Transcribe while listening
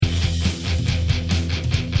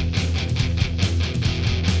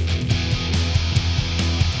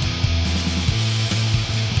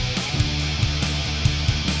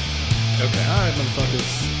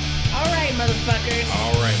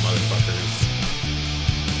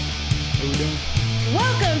doing?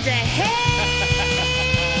 Welcome to Hey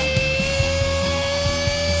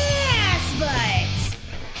Ass Butts.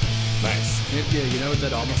 Nice. Yeah, you know what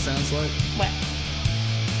that almost sounds like? What?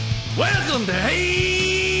 Welcome to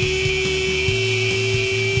Hey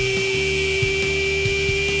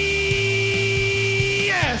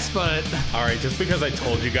Yes, but all right. Just because I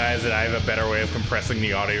told you guys that I have a better way of compressing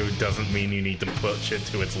the audio doesn't mean you need to push it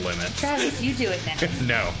to its limits. Travis, you do it now.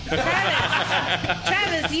 No.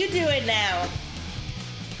 Travis, you do it now.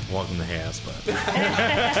 Welcome to Hey Ass But.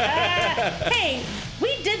 Hey,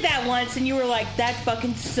 we did that once and you were like, that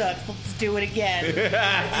fucking sucks. Let's do it again.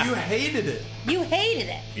 You hated it. You hated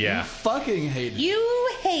it. Yeah. Fucking hated it. You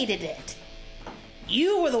hated it.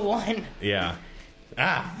 You were the one. Yeah.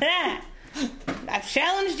 Ah. I've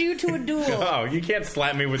challenged you to a duel. Oh, you can't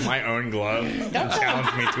slap me with my own glove and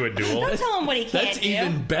challenge me to a duel. Don't tell him what he can't That's do.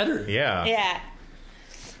 even better. Yeah. Yeah.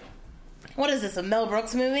 What is this, a Mel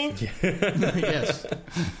Brooks movie? Yes.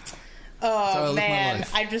 how I Oh, live my man.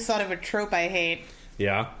 life. I just thought of a trope I hate.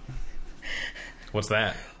 Yeah. What's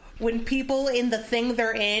that? When people in the thing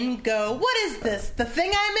they're in go, what is this? The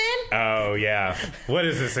thing I'm in? Oh, yeah. What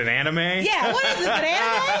is this, an anime? Yeah, what is this, an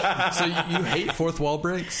anime? So you hate fourth wall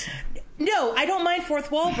breaks? No, I don't mind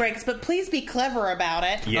fourth wall breaks, but please be clever about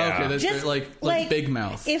it. Yeah. Okay, that's Just like Big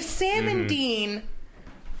Mouth. If Sam and Dean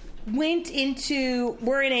went into,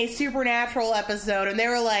 we're in a Supernatural episode, and they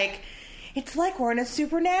were like, it's like we're in a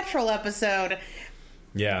Supernatural episode.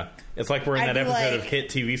 Yeah. It's like we're in I'd that be episode like- of hit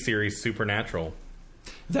TV series Supernatural.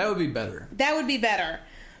 That would be better. That would be better.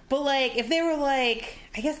 But, like, if they were like,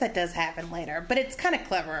 I guess that does happen later, but it's kind of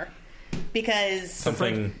clever because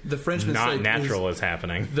Something the French not mistake natural is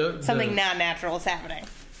happening. something not natural is happening.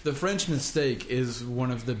 The French mistake is one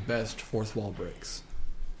of the best fourth wall breaks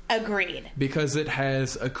Agreed. because it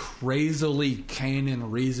has a crazily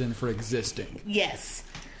canon reason for existing. Yes.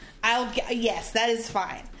 Yes, that is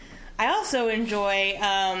fine. I also enjoy,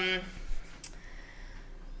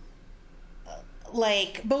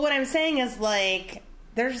 but what I'm saying is, like,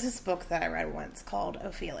 there's this book that I read once called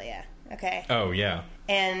Ophelia, okay? Oh, yeah.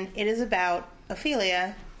 And it is about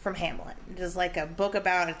Ophelia from Hamlet. It is like a book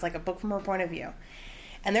it's like a book from her point of view.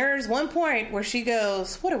 And there's one point where she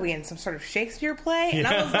goes, what are we in, some sort of Shakespeare play? And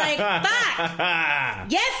I was like,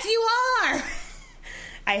 fuck! Yes, you are!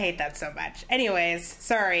 I hate that so much. Anyways,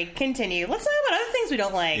 sorry, continue. Let's talk about other things we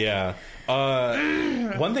don't like. Yeah.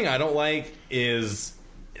 One thing I don't like is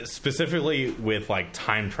specifically with, like,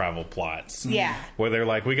 time travel plots. Yeah. Where they're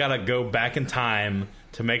like, we gotta go back in time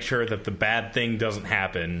to make sure that the bad thing doesn't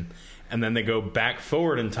happen. And then they go back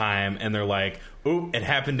forward in time and they're like, ooh, it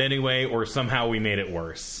happened anyway, or somehow we made it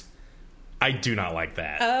worse. I do not like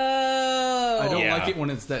that. Oh. I don't Yeah. like it when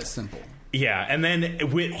it's that simple. Yeah, and then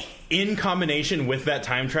in combination with that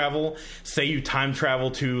time travel, say you time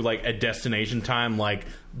travel to, like, a destination time like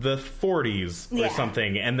the 40s or Yeah.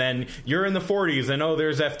 something, and then you're in the 40s and, oh,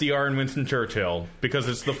 there's FDR and Winston Churchill because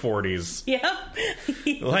it's the 40s. Yep.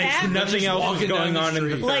 Like, Yeah. nothing else was walking going down on the in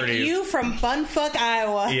the 30s. street. Like you from Bunfuck,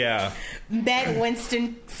 Iowa. Yeah. Met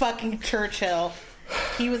Winston fucking Churchill.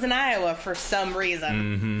 He was in Iowa for some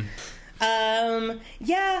reason.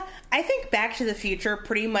 Yeah, I think Back to the Future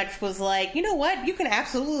pretty much was like, you know what? You can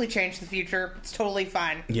absolutely change the future. It's totally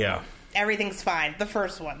fine. Yeah. Everything's fine. The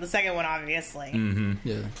first one. The second one, obviously,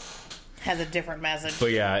 Yeah. has a different message.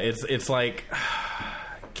 But yeah, it's like,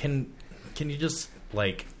 can you just,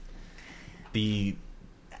 like, be,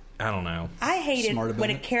 I don't know. I hate it Smart about when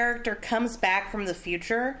a it. character comes back from the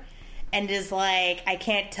future and is like, I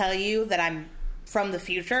can't tell you that I'm from the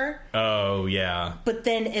future, Oh, yeah. but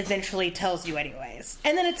then eventually tells you anyways.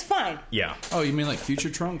 And then it's fine. Yeah. Oh, you mean like Future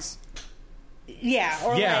Trunks? Yeah,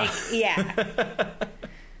 or Yeah. like, yeah.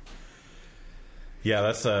 Yeah,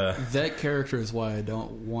 that's That character is why I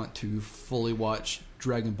don't want to fully watch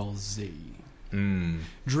Dragon Ball Z.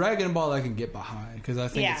 Dragon Ball I can get behind because I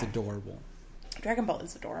think it's Yeah. adorable. Dragon Ball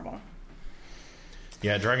is adorable.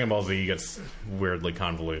 Yeah, Dragon Ball Z gets weirdly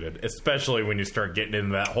convoluted, especially when you start getting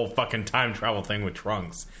into that whole fucking time travel thing with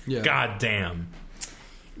Trunks. Yeah. God damn.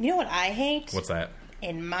 You know what I hate? What's that?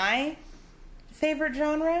 In my favorite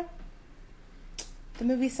genre? The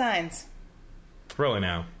movie Signs. Really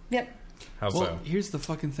now? Yep. How Well, so? here's the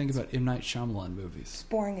fucking thing about M. Night Shyamalan movies.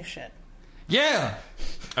 Boring as shit. Yeah!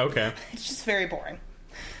 Okay. It's just very boring.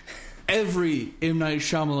 Every M. Night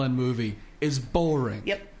Shyamalan movie is boring.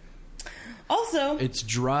 Yep. Also, It's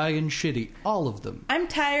dry and shitty. All of them. I'm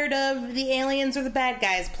tired of the aliens are the bad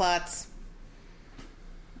guys plots.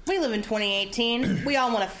 We live in 2018. We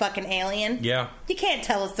all want a fucking alien. Yeah. You can't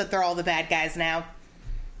tell us that they're all the bad guys now.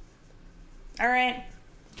 Alright?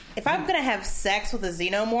 If I'm gonna have sex with a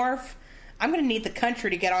xenomorph, I'm gonna need the country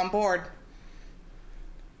to get on board.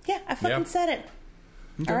 Yeah, I fucking said it.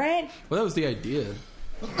 Okay. All right? Well, that was the idea.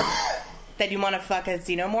 That you want to fuck a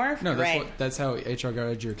xenomorph? No, right. that's how H.R.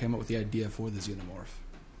 Geiger came up with the idea for the xenomorph.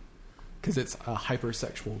 Because it's a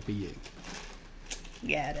hypersexual being.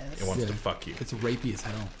 Yeah, it is. It wants to fuck you. It's rapey as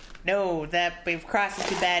hell. No, that we've crossed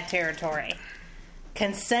into bad territory.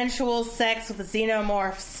 Consensual sex with the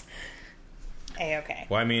xenomorphs. A-okay.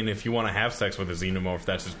 Well, I mean, if you want to have sex with a xenomorph,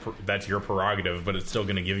 that's your prerogative, but it's still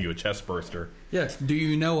going to give you a chest burster. Yeah. Do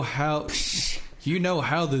you know how... You know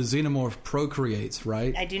how the xenomorph procreates,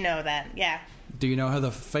 right? I do know that, yeah. Do you know how the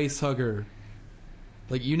face hugger...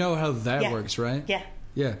 Like, you know how that works, right? Yeah.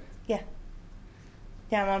 Yeah. Yeah.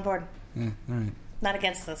 Yeah, I'm on board. Yeah, all right. Not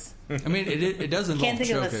against this. I mean, it does involve Can't think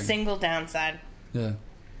choking. of a single downside. Yeah.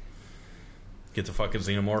 Get the fucking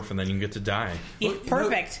xenomorph, and then you get to die. Yeah, Well,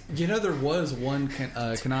 perfect. You know, there was one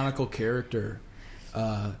canonical character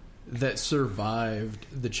that survived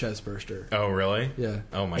the chest burster. Oh, really? Yeah.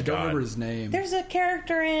 Oh, my I don't God. remember his name. There's a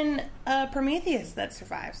character in Prometheus that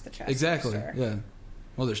survives the chest Exactly. burster. Yeah.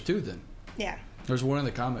 Well, there's two then. Yeah. There's one in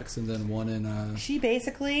the comics and then one in... She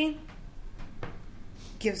basically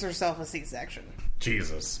gives herself a C-section.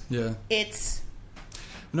 Jesus. Yeah. It's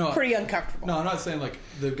No. pretty uncomfortable. No, I'm not saying like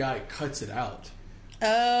the guy cuts it out.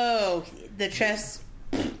 Oh, the chest.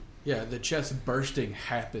 Yeah, the chest bursting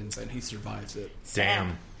happens and he survives it.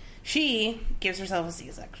 Damn. She gives herself a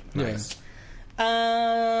C-section. Nice.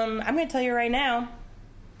 I'm going to tell you right now.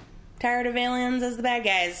 Tired of aliens as the bad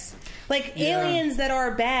guys. Like, Yeah. aliens that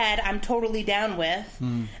are bad, I'm totally down with.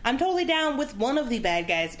 I'm totally down with one of the bad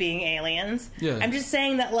guys being aliens. Yeah. I'm just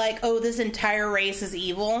saying that, like, oh, this entire race is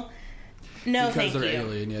evil. No, Because thank they're you.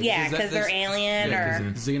 alien, yeah. Yeah, Because because they're that's- alien Yeah,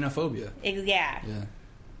 or... 'cause xenophobia. Yeah. Yeah.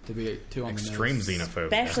 To be too on Extreme the nose. xenophobia.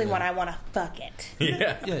 Especially when I want to fuck it.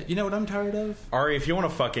 Yeah. Yeah, you know what I'm tired of? Ari, if you want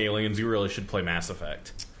to fuck aliens, you really should play Mass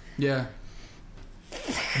Effect. Yeah.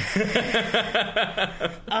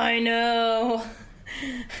 I know.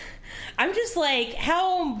 I'm just like,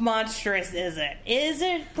 how monstrous is it? Is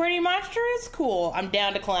it pretty monstrous? Cool. I'm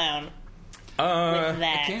down to clown with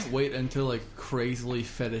that. I can't wait until like crazily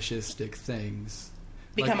fetishistic things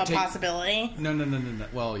Become like, a possibility. No.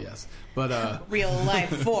 Well, yes, but Real life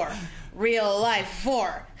 4. Real life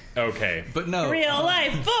 4. Okay. but no. Real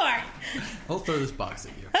life 4. I'll throw this box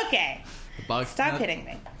at you. Okay. The box. Stop hitting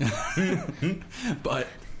me. But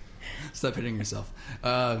stop hitting yourself.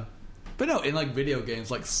 But no, in like video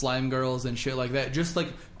games, like Slime Girls and shit like that, just like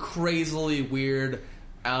crazily weird,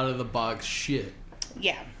 out of the box shit.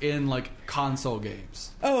 Yeah. In like console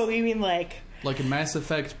games, Oh, you mean like... like in Mass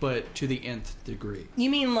Effect, but to the nth degree. You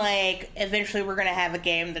mean like eventually we're going to have a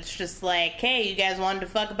game that's just like, hey, you guys wanted to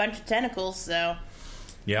fuck a bunch of tentacles, so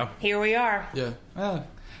Yeah. here we are. Yeah.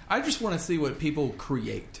 I just want to see what people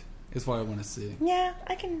create. Is what I want to see. Yeah,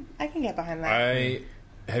 I can get behind that.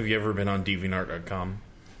 Have you ever been on DeviantArt.com?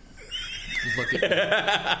 Just look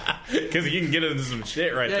at Because you can get into some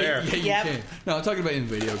shit right there. Yeah, you Yep. can. No, I'm talking about in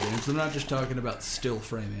video games. I'm not just talking about still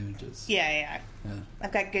frame images. Yeah. Yeah.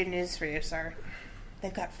 I've got good news for you, sir.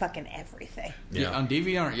 They've got fucking everything. Yeah, on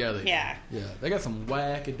DeviantArt, yeah, they Yeah. do. Yeah, they got some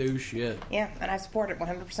wackadoo shit. Yeah, and I support it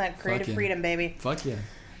 100%. Creative yeah. freedom, baby. Fuck yeah.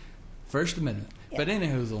 First Amendment. Yeah. But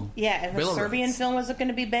anyhoozle. Yeah, if Bill a of Serbian Rights. film was going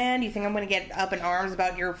to be banned, you think I'm going to get up in arms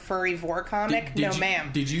about your furry vor comic? No, ma'am.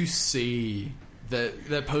 Did you see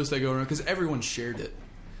that post that go around? Because everyone shared it.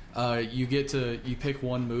 You pick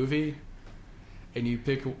one movie, and you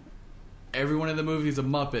pick everyone in the movie is a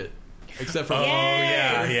Muppet, except for. Oh,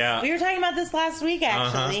 Yes! yeah. We were talking about this last week,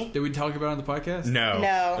 actually. Did we talk about it on the podcast?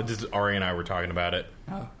 No. Just Ari and I were talking about it.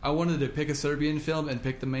 Oh. I wanted to pick a Serbian film and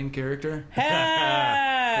pick the main character.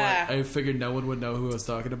 Ah! But I figured no one would know who I was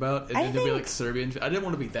talking about, and I then there'd be think- like Serbian. I didn't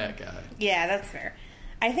want to be that guy. Yeah, that's fair.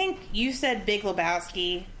 I think you said Big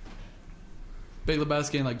Lebowski. Big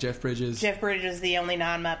Lebowski and like Jeff Bridges. Jeff Bridges is the only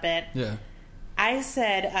non-Muppet. Yeah. I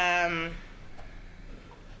said,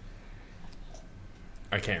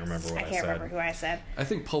 I can't remember what I I can't said. remember who I said. I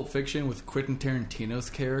think Pulp Fiction with Quentin Tarantino's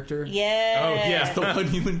character. Yeah. Oh, yeah. The one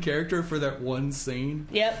human character for that one scene.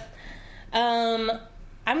 Yep. I'm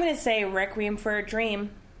going to say Requiem for a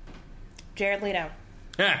Dream. Jared Leto.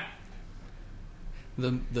 Ah.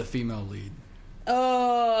 The female lead. Oh,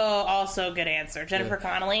 also good answer. Jennifer Yeah.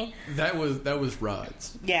 Connelly. That was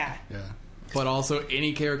Rod's. Yeah. Yeah. But also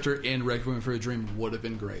any character in Requiem for a Dream would have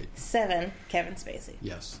been great. 7, Kevin Spacey.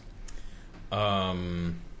 Yes.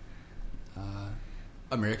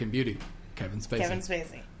 American Beauty. Kevin Spacey. Kevin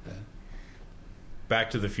Spacey. Yeah.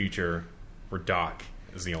 Back to the Future, where Doc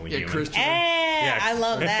is the only Yeah, human. Christian. Yeah, I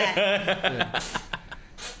love that. Yeah.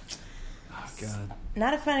 Oh God.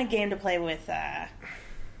 Not a fun game to play with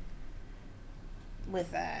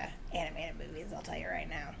with animated movies. I'll tell you right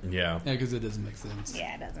now. Yeah. Yeah, because it doesn't make sense.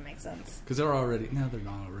 Yeah, it doesn't make sense. Because they're already... No, they're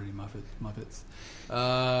not already Muppets.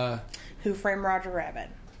 Who Framed Roger Rabbit?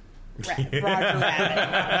 Roger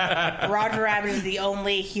Rabbit. Roger Rabbit is the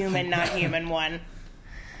only human, not human one.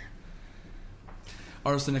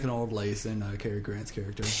 Arsenic and Old Lace and Cary Grant's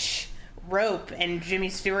character. Rope and Jimmy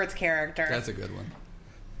Stewart's character. That's a good one.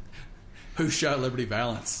 Who shot Liberty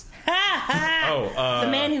Valance? The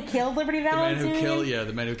man who killed Liberty Valance?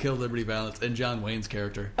 The man who killed Liberty Valance and John Wayne's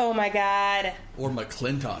character. Oh my god. Or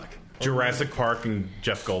McClintock. Jurassic Park and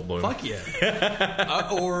Jeff Goldblum. Fuck yeah.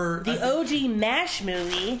 Or... The OG MASH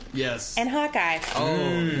movie. Yes. And Hawkeye.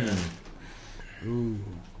 Oh, yeah. Ooh.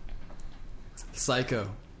 Psycho.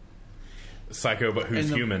 Psycho, but who's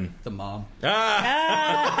human? The mom.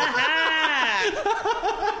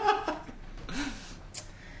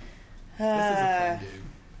 This This is a fun game.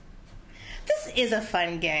 This is a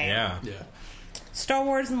fun game. Yeah. Yeah. Star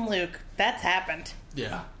Wars and Luke. That's happened.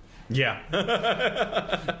 Yeah. Yeah.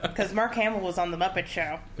 Because Mark Hamill was on the Muppet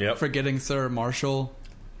Show. Yep. Forgetting Sarah Marshall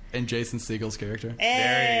and Jason Segel's character.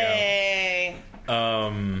 Hey.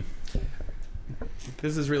 There you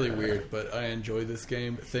This is really weird, but I enjoy this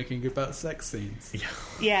game thinking about sex scenes.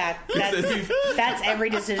 Yeah, that's every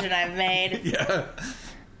decision I've made. Yeah.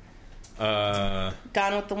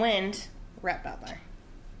 Gone with the Wind, Rhett Butler.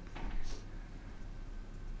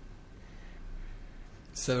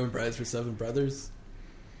 7 Brides for 7 Brothers.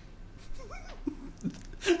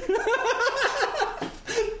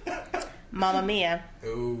 Mamma Mia.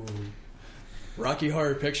 Ooh. Rocky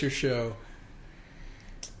Horror Picture Show.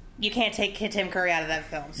 You can't take Tim Curry out of that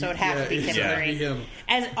film, so it has to be Tim gotta Curry. be him.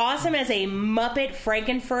 As awesome as a Muppet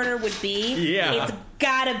Frankenfurter would be, it's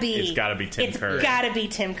gotta be. It's gotta be Tim Curry. It's gotta be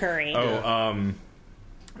Tim Curry.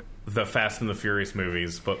 The Fast and the Furious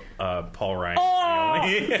movies, but Paul Ryan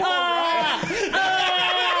is the only...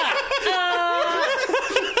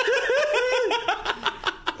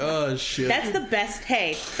 Oh, shit. That's the best.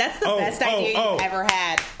 Hey, that's the best idea you've ever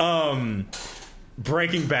had.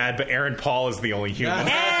 Breaking Bad, but Aaron Paul is the only human. Or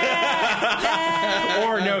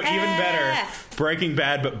no, even better, Breaking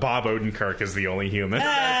Bad, but Bob Odenkirk is the only human.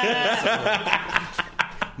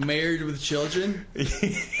 Married with Children.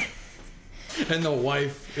 And the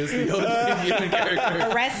wife is the only human character.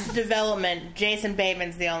 Arrested Development, Jason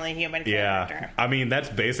Bateman's the only human character. Yeah, I mean, that's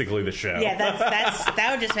basically the show. Yeah,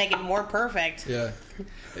 that would just make it more perfect. Yeah.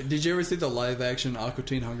 Did you ever see the live-action Aqua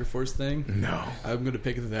Teen Hunger Force thing? No. I'm going to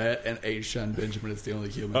pick that, and H. Sean Benjamin is the only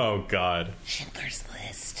human. Oh, God. Schindler's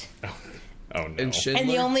List. Oh, no. And Schindler? And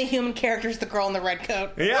the only human character is the girl in the red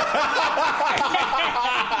coat. Yeah.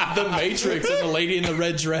 The Matrix and the lady in the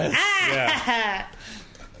red dress. Yeah.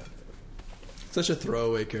 Such a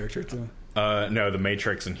throwaway character, too. No, The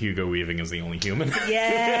Matrix and Hugo Weaving is the only human.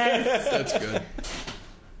 Yes. That's good.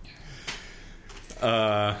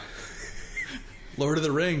 Lord of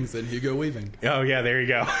the Rings and Hugo Weaving. Oh, yeah, there you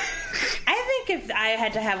go. I think if I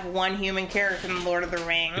had to have one human character in Lord of the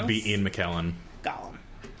Rings, It'd be Ian McKellen. Gollum.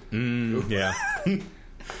 Yeah.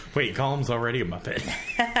 Wait, Gollum's already a Muppet.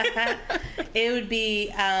 It would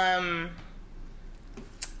be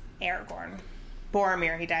Aragorn.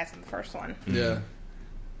 Boromir, he dies in the first one. Yeah.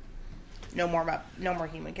 No more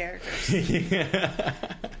human characters.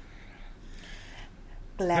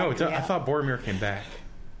 No, I thought Boromir came back.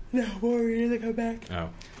 No, Boromir doesn't come back. Oh.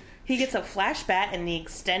 He gets a flashback in the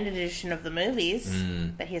extended edition of the movies,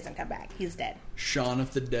 but he doesn't come back. He's dead. Shaun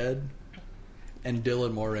of the Dead. And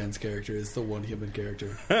Dylan Moran's character is the one human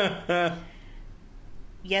character.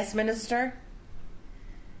 Yes, Minister.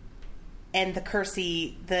 And the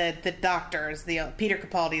Kersey, the doctor is Peter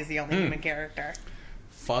Capaldi is the only human character.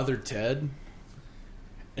 Father Ted.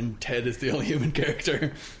 And Ted is the only human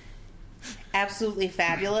character. Absolutely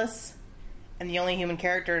fabulous. And the only human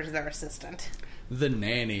character is their assistant. The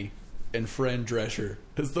Nanny and Fran Drescher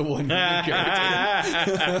is the one human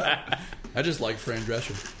character. I just like Fran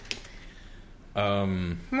Drescher.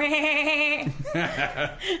 God.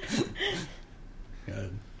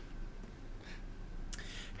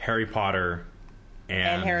 Harry Potter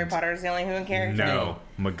And Harry Potter is the only human character? No,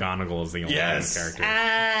 McGonagall is the only human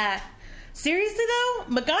character. Seriously though?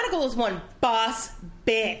 McGonagall is one boss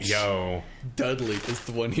bitch. Yo. Dudley is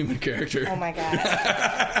the one human character. Oh my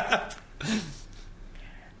god.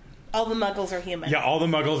 All the muggles are human. Yeah, all the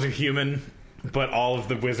muggles are human, but all of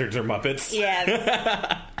the wizards are Muppets.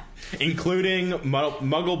 Yeah. Including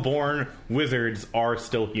muggle-born wizards are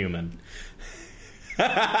still human.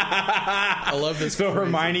 I love this. So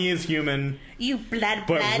Hermione is human. You blood.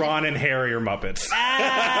 But Ron and Harry are Muppets.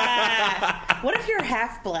 What if you're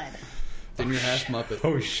half-blood? Then you're half Muppet.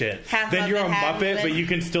 Oh shit! Half then you're a Muppet, half Muppet, Muppet. but you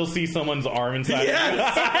can still see someone's arm inside.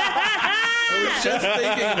 Yes! I was just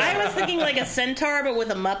thinking that. I was thinking like a centaur, but with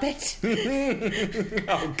a Muppet.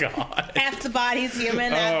 Oh god! Half the body's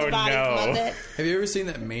human, half Oh, the body's no. Muppet. Have you ever seen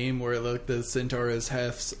that meme where like the centaur is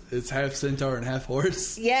half centaur and half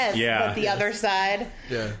horse? Yes, Yeah. but the other side.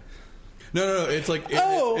 Yeah. No. It's like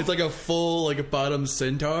it's like a full like a bottom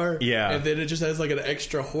centaur. Yeah. And then it just has like an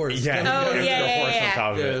extra horse. Yeah, Oh, there's yeah, a yeah, horse yeah. on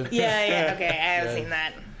top of it. Yeah, okay, I have Yeah. seen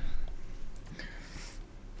that.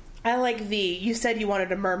 I like you said you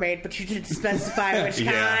wanted a mermaid, but you didn't specify which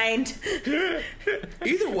Yeah. kind.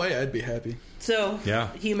 Either way, I'd be happy. So, Yeah.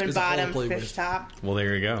 human There's a whole bottom, play fish with. top. Well,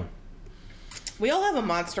 there you go. We all have a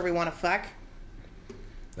monster we want to fuck.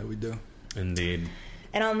 That we do. Indeed.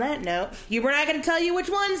 And on that note, we're not going to tell you which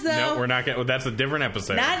ones, though. No, we're not going to. That's a different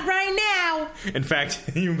episode. Not right now. In fact,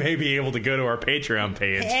 you may be able to go to our Patreon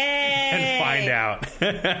page and find out.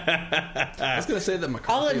 I was gonna say that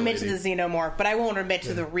McCarthy I'll admit to lady. the xenomorph, but I won't admit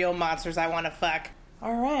to the real monsters I want to fuck.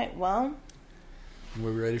 All right, well,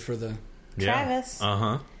 We're ready for the. Travis.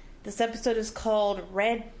 Uh-huh. This episode is called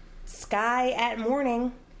Red Sky at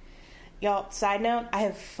Morning. Y'all, side note, I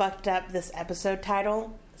have fucked up this episode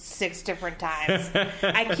title 6 different times.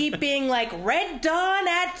 I keep being like, Red Dawn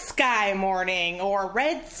at Sky Morning, or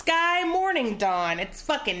Red Sky Morning Dawn. It's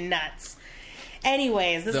fucking nuts.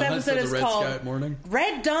 Anyways, this The Hunt episode for the is Red called Sky at Morning?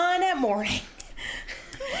 Red Dawn at Morning.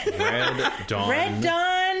 Red Dawn. Red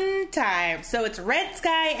Dawn time. So it's Red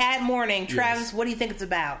Sky at Morning. Travis, Yes. what do you think it's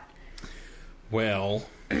about? Well,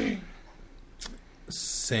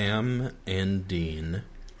 Sam and Dean.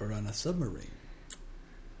 Or on a submarine.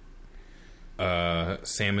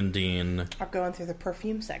 Sam and Dean. Are going through the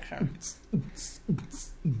perfume section.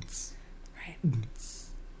 Right.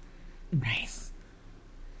 Right.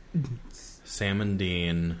 Sam and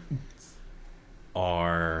Dean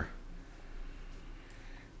are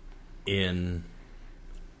in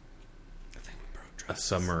a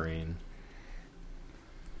submarine,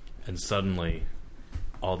 and suddenly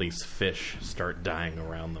all these fish start dying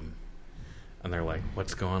around them, and they're like,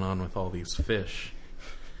 what's going on with all these fish?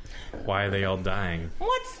 Why are they all dying?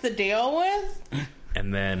 What's the deal with?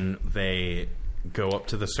 And then they go up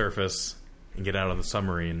to the surface and get out of the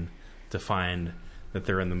submarine to find that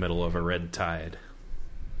they're in the middle of a red tide.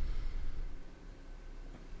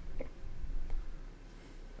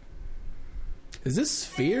 Is this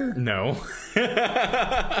Sphere? No.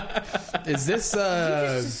 Is this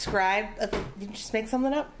Just describe. Did you just make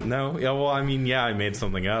something up? No. Yeah, well, I mean, yeah, I made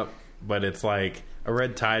something up, but it's like a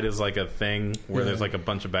red tide is like a thing where Yeah. there's like a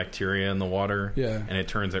bunch of bacteria in the water. Yeah. And it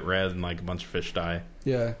turns it red and like a bunch of fish die.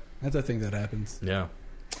 Yeah, that's a thing that happens. Yeah.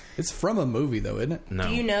 It's from a movie, though, isn't it? No.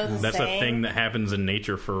 Do you know the That's saying? a thing that happens in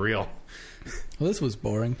nature for real. Well, this was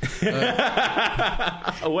boring.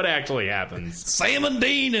 What actually happens? Sam and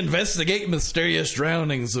Dean investigate mysterious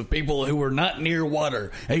drownings of people who were not near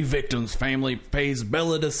water. A victim's family pays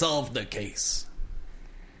Bella to solve the case.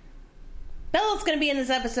 Bella's going to be in this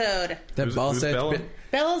episode. That Who's- boss who's ass Bella? bit.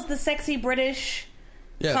 Bella's the sexy British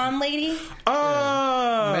Yeah, con lady.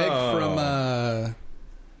 Oh! Meg from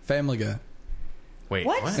Family Guy. Wait,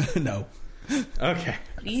 What? what? No. Okay.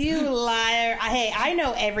 You liar. Hey, I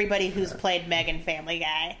know everybody who's played Meg in Family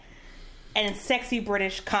Guy. And sexy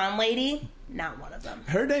British con lady, not one of them.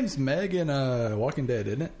 Her name's Meg in Walking Dead,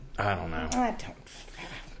 isn't it? I don't know. I don't.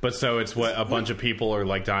 But so it's what a bunch of people are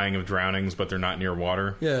like dying of drownings, but they're not near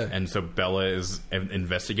water. Yeah. And so Bella is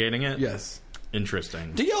investigating it. Yes.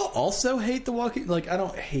 Interesting. Do y'all also hate The Walking? Like, I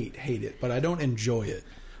don't hate it, but I don't enjoy it.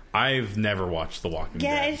 I've never watched The Walking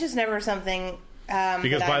Yeah, Dead. it's just never something.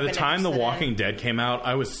 Because that by I've the been time The interested Walking in. Dead came out,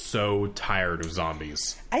 I was so tired of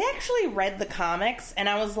zombies. I actually read the comics and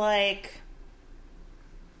I was like,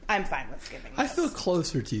 I'm fine with skipping this. I feel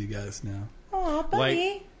closer to you guys now. Aw, buddy.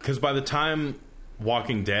 Like, because by the time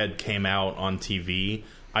Walking Dead came out on TV,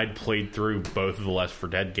 I'd played through both of the Left 4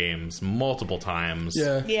 Dead games multiple times.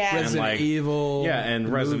 Yeah. Yeah. Resident And, like, Evil. Yeah, and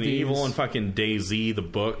the Resident movies. Evil and fucking DayZ, the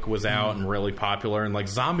book, was out and really popular. And, like,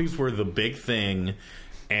 zombies were the big thing.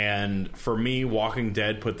 And for me, Walking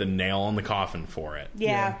Dead put the nail on the coffin for it.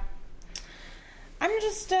 Yeah. I'm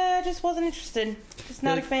just wasn't interested. Just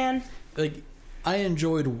not a Like- fan. Like, I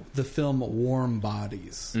enjoyed the film Warm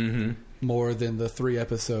Bodies more than the 3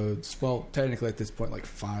 episodes. Well, technically at this point, like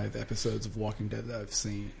 5 episodes of Walking Dead that I've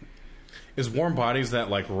seen. Is Warm Bodies that,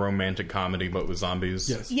 like, romantic comedy but with zombies?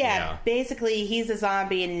 Yes. Yeah, basically he's a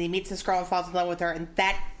zombie and he meets this girl and falls in love with her and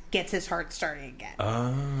that gets his heart starting again.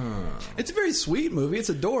 Oh. It's a very sweet movie. It's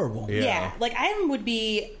adorable. Yeah. Like I would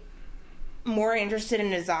be more interested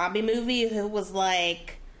in a zombie movie who was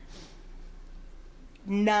like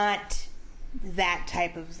not that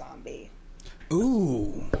type of zombie.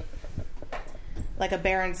 Ooh. Like a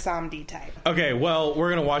Baron Samedi type. Okay, well, we're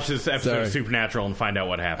going to watch this episode Sorry. of Supernatural and find out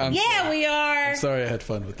what happens. We are. Sorry I had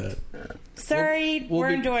fun with that. Sorry, we'll we're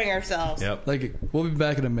be- enjoying ourselves. Yep. Like, we'll be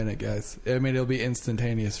back in a minute, guys. I mean, it'll be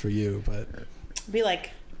instantaneous for you, but... Be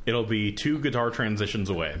like, It'll be 2 guitar transitions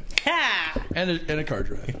away. ha! And a car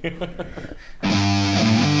drive.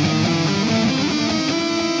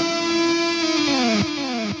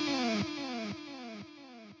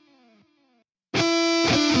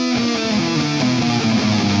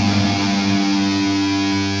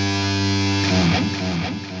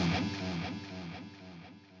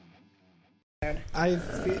 I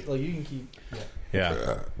feel like you can keep...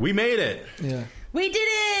 Yeah. We made it. Yeah. We did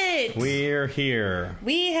it! We're here.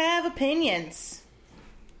 We have opinions.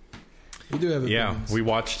 We do have Yeah, opinions. we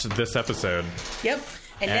watched this episode. Yep.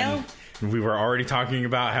 And now... And we were already talking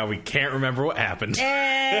about how we can't remember what happened.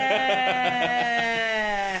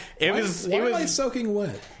 It was Why am I soaking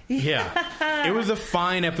wet? yeah. It was a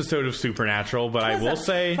fine episode of Supernatural, but I will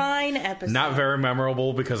say fine episode. not very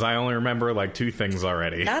memorable because I only remember like 2 things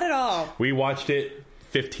already. Not at all. We watched it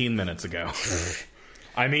 15 minutes ago.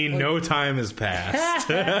 I mean, no time has passed.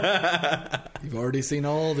 You've already seen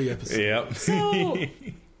all the episodes. Yep. So,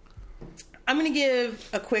 I'm going to give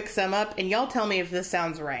a quick sum up, and y'all tell me if this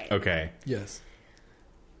sounds right. Okay. Yes.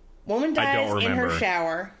 Woman I don't dies in her remember.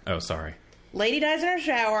 shower. Oh, sorry. Lady dies in her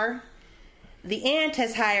shower. The aunt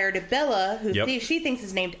has hired Bella, who Yep. she thinks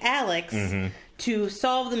is named Alex, to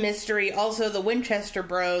solve the mystery. Also, the Winchester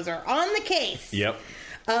Bros are on the case. Yep.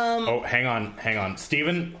 Oh, hang on.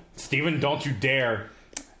 Steven, don't you dare.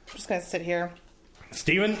 I'm just going to sit here.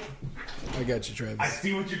 Steven, I got you, Travis. I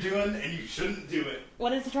see what you're doing, and you shouldn't do it.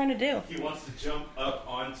 What is he trying to do? He wants to jump up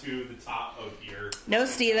onto the top of here. No,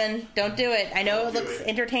 Steven. Don't do it. I know Don't it do looks it.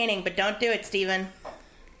 entertaining, but don't do it, Steven.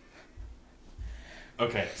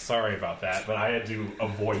 Okay, sorry about that, but I had to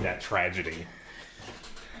avoid that tragedy.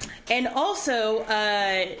 And also,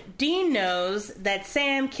 Dean knows that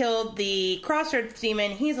Sam killed the Crossroads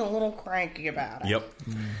demon. He's a little cranky about it. Yep.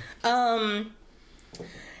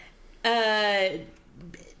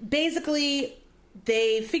 Basically,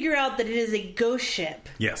 they figure out that it is a ghost ship.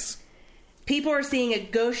 Yes. People are seeing a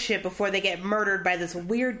ghost ship before they get murdered by this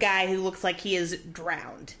weird guy who looks like he is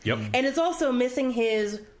drowned. Yep. And is also missing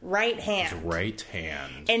his right hand. Right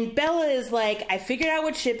hand. And Bella is like, I figured out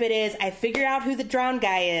what ship it is. I figured out who the drowned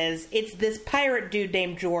guy is. It's this pirate dude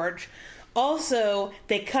named George. Also,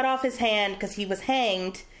 they cut off his hand because he was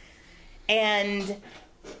hanged. And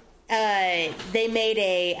they made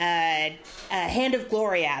a Hand of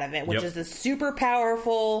Glory out of it, which Yep. is a super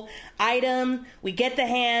powerful item. We get the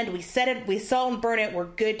hand, we set it, we salt and burn it, we're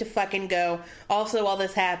good to fucking go. Also, while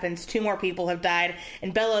this happens, 2 more people have died,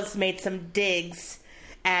 and Bella's made some digs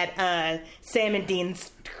at Sam and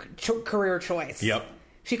Dean's career choice. Yep.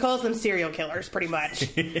 She calls them serial killers, pretty much.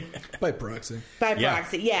 By proxy. By Yeah.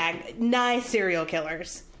 proxy, yeah. Nice serial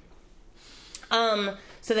killers.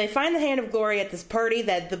 So they find the Hand of Glory at this party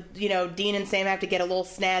that Dean and Sam have to get a little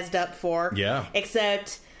snazzed up for. Yeah.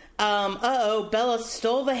 Except, Bella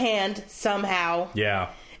stole the hand somehow Yeah.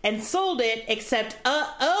 and sold it. Except,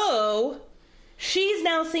 she's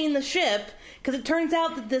now seen the ship because it turns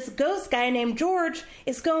out that this ghost guy named George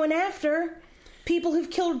is going after people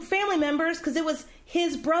who've killed family members because it was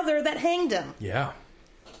his brother that hanged him. Yeah.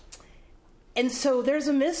 And so there's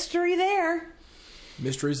a mystery there.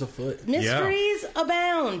 Mysteries afoot. Mysteries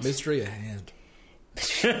abound. Mystery at hand.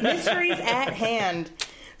 Mysteries at hand.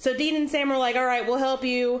 So Dean and Sam are like, all right, we'll help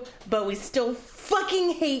you, but we still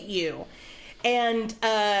fucking hate you. And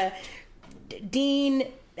Dean,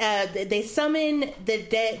 they summon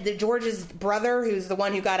the George's brother, who's the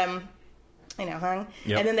one who got him, hung.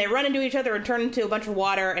 Yep. And then they run into each other and turn into a bunch of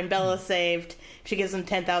water, and Bella's saved. She gives them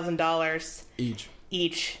 $10,000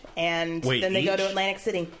 Each. and Wait, then they go to each? Atlantic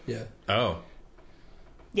City. Yeah. Oh.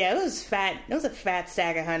 Yeah, it was fat. It was a fat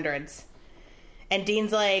stack of hundreds. And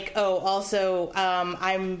Dean's like, also,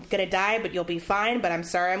 I'm gonna die, but you'll be fine, but I'm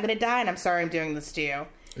sorry I'm gonna die, and I'm sorry I'm doing this to you.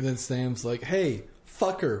 And then Sam's like, hey,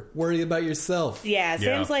 fucker, worry about yourself. Yeah, Sam's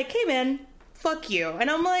Yeah. like, hey man, fuck you. And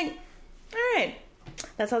I'm like, alright.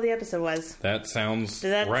 That's how the episode was. That sounds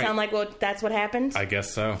Does that right. sound like that's what happened? I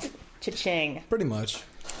guess so. Cha-ching. Pretty much.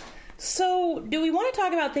 So, do we want to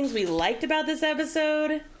talk about things we liked about this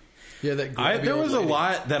episode? Yeah, that There was a lady.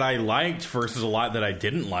 lot that I liked versus a lot that I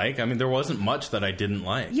didn't like. I mean, there wasn't much that I didn't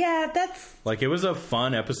like. Yeah, that's... Like, it was a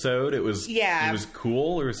fun episode. It was Yeah. It was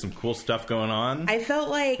cool. There was some cool stuff going on. I felt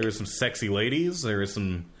like... There was some sexy ladies. There was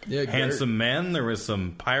some Yeah, handsome men. There was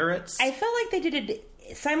some pirates. I felt like they did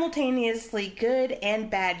a simultaneously good and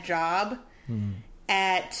bad job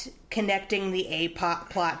at connecting the A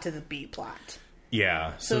plot to the B plot.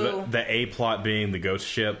 Yeah. So So- the A plot being the ghost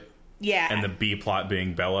ship, Yeah. and the B plot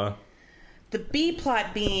being Bella. The B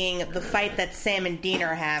plot being the fight that Sam and Dean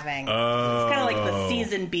are having. Oh. It's kind of like the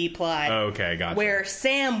season B plot. Okay, gotcha. Where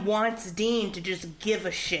Sam wants Dean to just give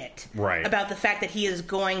a shit Right. about the fact that he is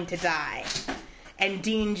going to die. And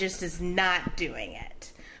Dean just is not doing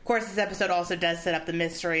it. Of course, this episode also does set up the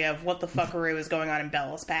mystery of what the fuckaroo is going on in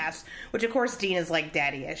Bella's past. Which, of course, Dean is like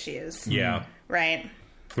daddy issues. Yeah. Right?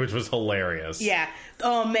 Which was hilarious. Yeah.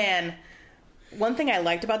 Oh, man. One thing I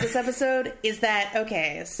liked about this episode is that,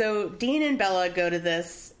 okay, so Dean and Bella go to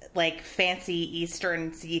this, like, fancy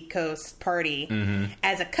Eastern Seacoast party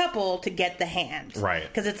as a couple to get the hand. Right.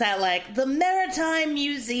 Because it's at, like, the Maritime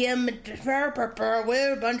Museum,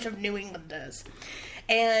 we're a bunch of New Englanders.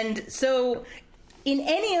 And so, in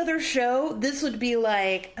any other show, this would be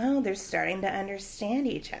like, oh, they're starting to understand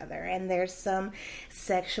each other, and there's some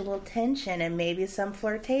sexual tension and maybe some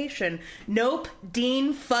flirtation. Nope,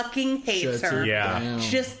 Dean fucking hates Shuts her. her Yeah. down.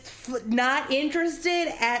 Just not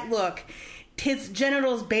interested at, look, his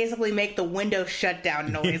genitals basically make the window shut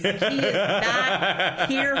down noise. Like, he is not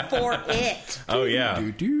here for it. Oh, yeah.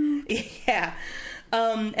 Doo-doo. Yeah.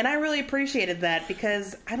 And I really appreciated that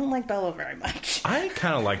because I don't like Bella very much. I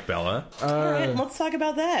kind of like Bella. All right, let's talk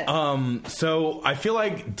about that. So I feel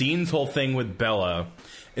like Dean's whole thing with Bella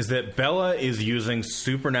is that Bella is using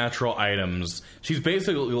supernatural items. She's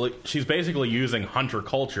basically using hunter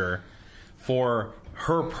culture for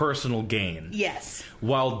her personal gain. Yes.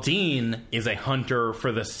 While Dean is a hunter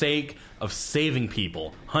for the sake of saving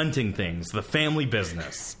people, hunting things, the family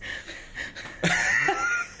business.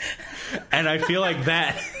 And I feel like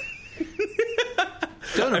that...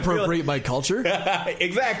 Don't appropriate my culture.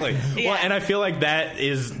 Exactly. Yeah. Well, and I feel like that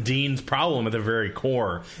is Dean's problem at the very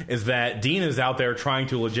core, is that Dean is out there trying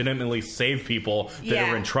to legitimately save people that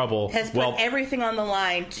are in trouble. Has put everything on the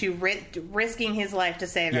line to risking his life to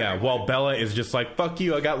save yeah, everyone. while Bella is just like, fuck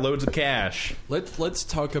you, I got loads of cash. Let's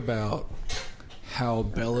talk about how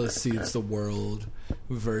Bella sees the world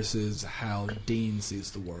versus how Dean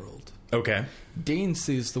sees the world. Okay. Dean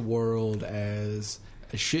sees the world as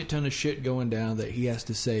a shit ton of shit going down that he has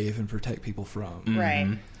to save and protect people from.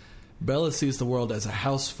 Right. Bella sees the world as a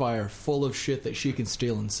house fire full of shit that she can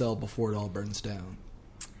steal and sell before it all burns down.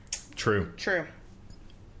 True. True.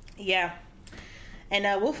 Yeah. And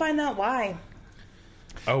we'll find out why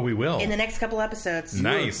Oh, we will. in the next couple episodes.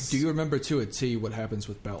 Nice. Do you remember to a T what happens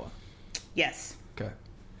with Bella? Yes. Okay.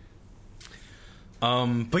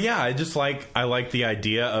 But yeah, I like the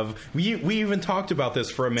idea of we even talked about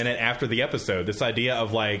this for a minute after the episode. This idea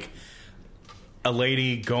of like a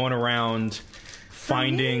lady going around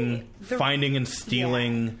finding and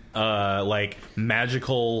stealing like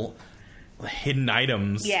magical hidden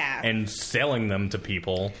items Yeah. and selling them to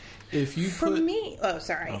people. If you For put me... Oh,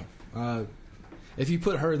 sorry. if you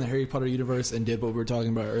put her in the Harry Potter universe and did what we were talking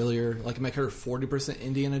about earlier, like make her 40%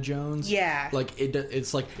 Indiana Jones, Yeah. like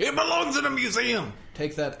it's like it belongs in a museum.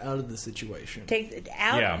 Take that out of the situation. Take it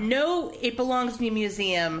out. Yeah. No, it belongs to a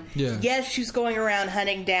museum. Yeah. Yes, she's going around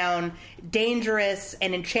hunting down dangerous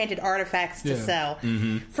and enchanted artifacts to Yeah. sell.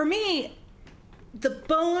 For me, the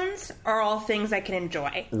bones are all things I can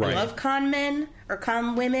enjoy. Right. I love con men or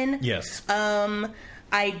con women. Yes.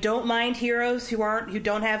 I don't mind heroes who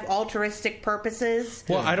don't have altruistic purposes.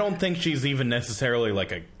 Well, I don't think she's even necessarily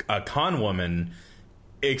like a con woman,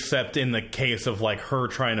 except in the case of like her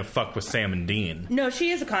trying to fuck with Sam and Dean. No,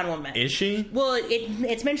 she is a con woman. Is she? Well,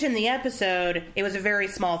 it's mentioned in the episode. It was a very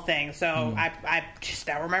small thing, so I just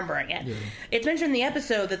now remembering it. Yeah. It's mentioned in the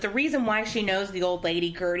episode that the reason why she knows the old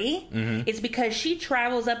lady Gertie is because she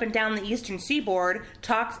travels up and down the eastern seaboard,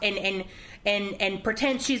 talks and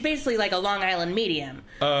pretends she's basically like a Long Island medium,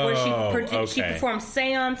 where she okay. performs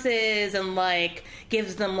seances and like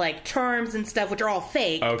gives them like charms and stuff, which are all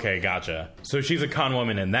fake. Okay, gotcha. So she's a con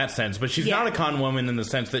woman in that sense, but she's Yeah. not a con woman in the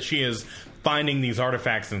sense that she is finding these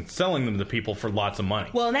artifacts and selling them to people for lots of money.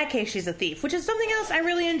 Well, in that case, she's a thief, which is something else I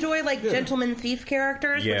really enjoy, like gentleman thief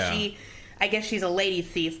characters. Yeah. Where I guess she's a lady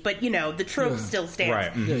thief, but you know the trope still stands.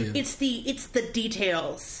 Right. Yeah, yeah. It's the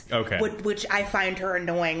details, Okay. which I find her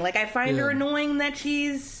annoying. Like I find her Yeah. annoying that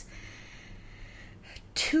she's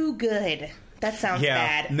too good. That sounds Yeah,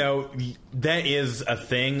 bad. no, that is a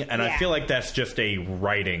thing, and I Yeah. feel like that's just a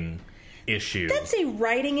writing issue. That's a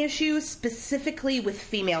writing issue specifically with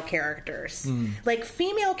female characters. Like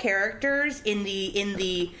female characters in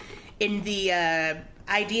the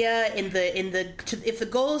idea if the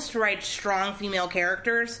goal is to write strong female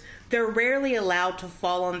characters, they're rarely allowed to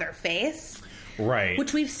fall on their face. Right.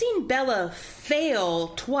 Which we've seen Bella fail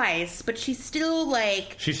twice, but she's still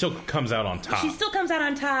like... She still comes out on top. She still comes out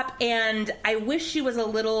on top, and I wish she was a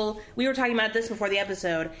little... We were talking about this before the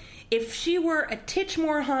episode. If she were a titch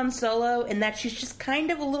more Han Solo, in that she's just kind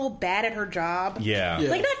of a little bad at her job. Yeah.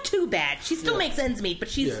 Like, not too bad. She still makes ends meet, but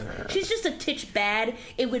she's just a titch bad.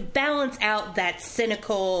 It would balance out that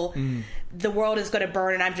cynical, the world is going to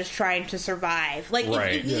burn and I'm just trying to survive. Like,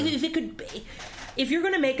 Right. if it could be... If you're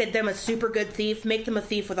going to make them a super good thief, make them a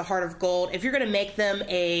thief with a heart of gold. If you're going to make them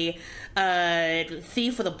a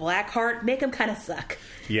thief with a black heart, make them kind of suck.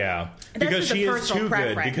 Yeah. That's Because just a she is personal too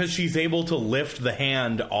preference. good. Because she's able to lift the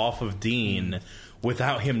hand off of Dean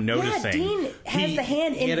without him noticing. Dean has the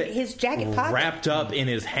hand in he had it his jacket pocket. wrapped up in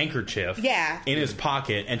his handkerchief. Yeah. In his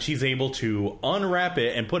pocket, and she's able to unwrap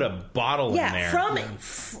it and put a bottle in there.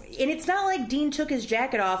 And it's not like Dean took his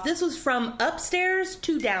jacket off. This was from upstairs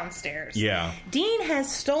to downstairs. Yeah. Dean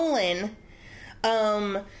has stolen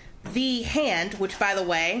the hand, which, by the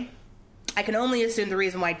way, I can only assume the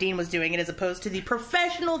reason why Dean was doing it as opposed to the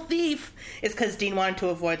professional thief is because Dean wanted to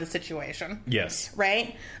avoid the situation. Yes.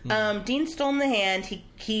 Right? Dean stole the hand.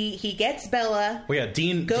 He gets Bella. Well, yeah,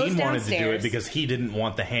 Dean Goes wanted to do downstairs. it because he didn't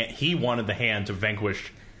want the hand. He wanted the hand to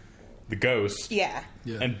vanquish the ghost. Yeah.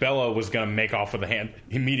 And Bella was going to make off with the hand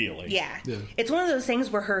immediately. Yeah. Yeah. It's one of those things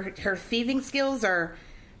where her thieving skills are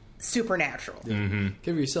supernatural.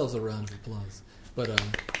 Give yourselves a round of applause. But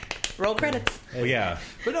Roll credits. Well, yeah.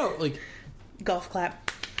 but no, like Golf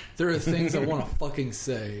clap. there are things I want to fucking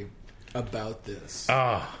say about this,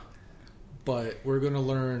 but we're gonna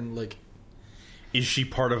learn. Like, Is she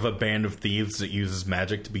part of a band of thieves that uses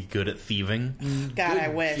magic to be good at thieving? God, I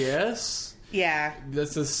wish. Yes, Yeah.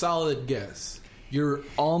 that's a solid guess. You're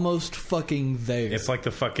almost fucking there. It's like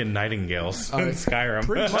the fucking Nightingales in right. Skyrim.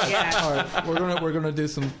 Pretty much. Yeah. All right, we're gonna do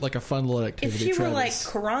some like a fun little activity. If she were like Travis.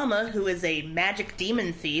 Kurama, who is a magic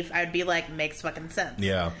demon thief, I would be like, makes fucking sense.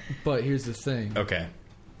 Yeah. But here's the thing. Okay.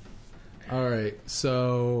 All right,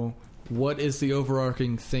 so what is the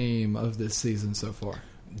overarching theme of this season so far?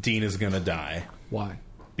 Dean is going to die Why?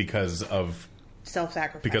 because of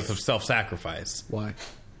Self-sacrifice. Why?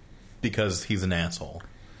 because he's an asshole.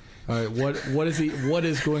 All right, what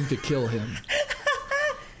is going to kill him?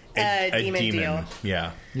 A demon deal.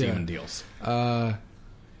 Yeah, Yeah. demon deals.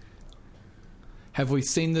 Have we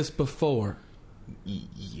seen this before?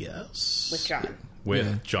 Yes. With John. With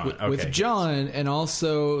Yeah. John. With, Okay. with John, and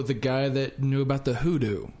also the guy that knew about the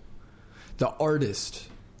hoodoo, the artist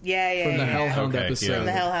Yeah. from the Hellhound Okay, episode. yeah. From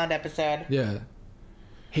the Hellhound episode. Yeah,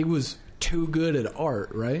 he was too good at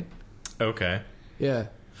art, right? Okay. Yeah.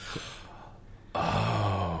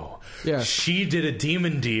 Oh. Yeah. She did a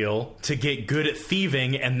demon deal to get good at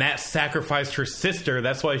thieving, and that sacrificed her sister.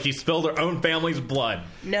 That's why she spilled her own family's blood.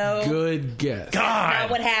 No. Good guess. God! Not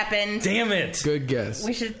what happened. Damn it! Good guess.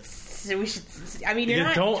 We should. I mean, you're Yeah,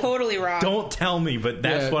 not don't- totally wrong. Don't tell me, but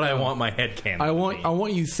that's Yeah, what I no. want my headcanon I to want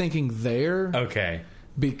be. you thinking there Okay.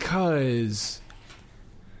 because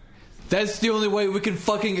that's the only way we can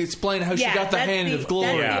fucking explain how she got the that's hand of glory.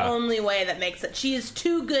 That's Yeah. the only way that makes it. She is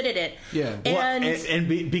too good at it. Yeah.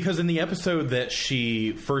 And, Because in the episode that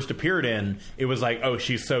she first appeared in, it was like, oh,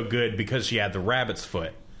 she's so good because she had the rabbit's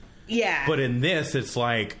foot. yeah. But in this, it's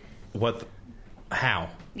like, how?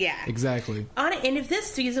 yeah. Exactly. And if this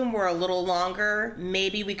season were a little longer,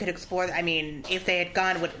 maybe we could explore. I mean, if they had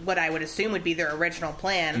gone with what I would assume would be their original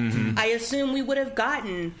plan, I assume we would have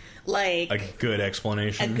gotten like A good a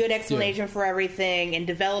explanation. good explanation for everything and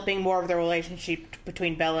developing more of the relationship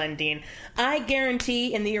between Bella and Dean. I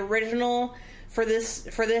guarantee in the original for this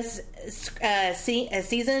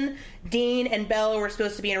season, Dean and Bella were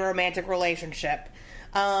supposed to be in a romantic relationship.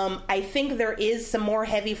 I think there is some more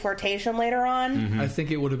heavy flirtation later on. I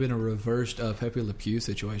think it would have been a reversed Pepe Le Pew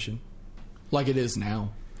situation, like it is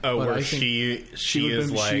now. Oh, But where I think she would have is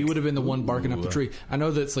been, like... she would have been the one barking up the Ooh. tree. I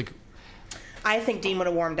know that's like I think Dean would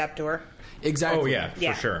have warmed up to her. exactly. Oh, yeah,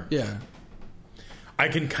 Yeah. for sure. Yeah. I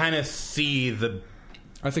can kind of see the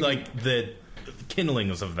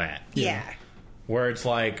kindlings of that. Yeah. Where it's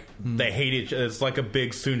like, they hate each other. It's like a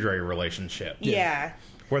big tsundere relationship. Yeah.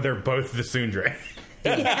 Where they're both the tsundere.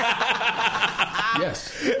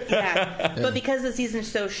 Yes. Yeah. But because the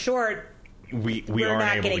season's so short, we we're aren't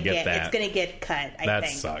not able going to get that. It's going to get cut, I That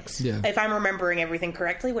think. sucks. Yeah. If I'm remembering everything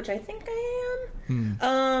correctly, which I think I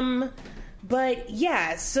am. But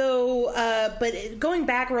yeah, so but going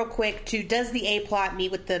back real quick to does the A plot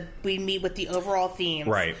meet with the overall themes?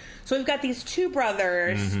 Right. So we've got these two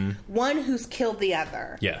brothers, one who's killed the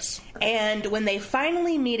other. Yes. And when they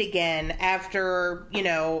finally meet again after,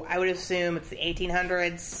 I would assume it's the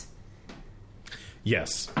 1800s.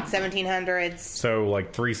 Yes. 1700s. So,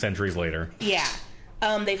 like 3 centuries later. Yeah.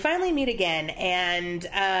 They finally meet again, and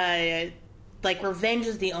like revenge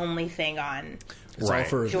is the only thing on It's all Right.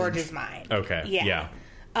 for revenge. George's mind. Okay. Yeah.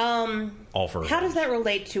 All for How does revenge. that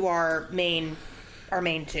relate to our main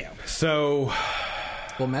two? So,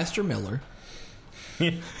 Well, Master Miller.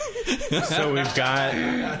 so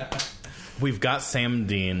we've got Sam and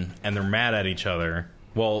Dean, and they're mad at each other.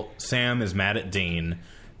 Well, Sam is mad at Dean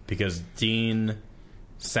because Dean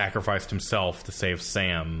sacrificed himself to save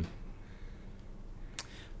Sam.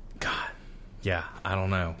 God, yeah, I don't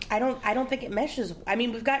know. I don't think it meshes. I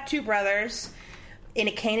mean, we've got two brothers in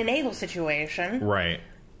a Cain and Abel situation, Right.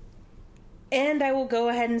 and I will go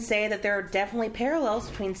ahead and say that there are definitely parallels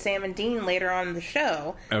between Sam and Dean later on in the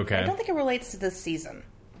show. Okay. I don't think it relates to this season.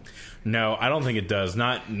 No, I don't think it does.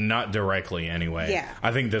 Not directly, anyway. Yeah.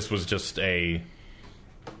 I think this was just a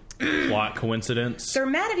plot coincidence. They're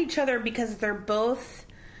mad at each other because they're both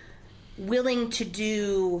willing to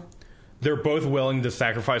do. They're both willing to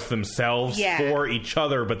sacrifice themselves Yeah. for each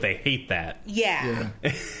other, but they hate that. Yeah.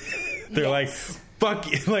 They're Yes.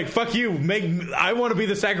 like, fuck you. I want to be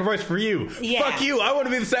the sacrifice for you. Yeah. Fuck you. I want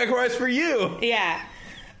to be the sacrifice for you. Yeah.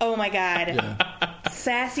 Oh my God.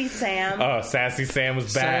 Sassy Sam. Oh, Sassy Sam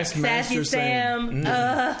was back. Sassy Sassy Master Sam.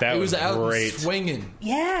 That He was was out great. swinging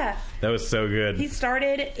Yeah. That was so good. He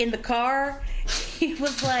started in the car. He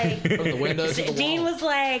was like, from the windows to the Dean wall. was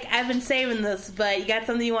like, I've been saving this, but you got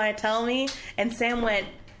something you want to tell me? And Sam went,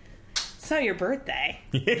 it's not your birthday.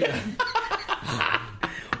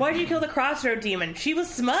 Why'd you kill the crossroad demon? She was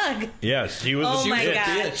smug. Yeah, she was. Oh a my bitch.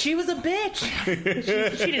 God. She was a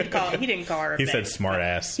bitch. She didn't call. He didn't call her a He bitch. said smart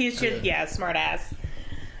ass. He's just, yeah, smart ass.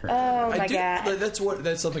 Oh my God.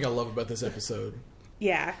 That's something I love about this episode.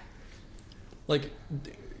 Yeah. Like,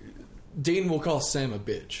 Dean will call Sam a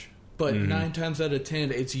bitch, but 9 times out of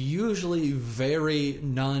 10, it's usually very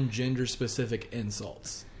non-gender specific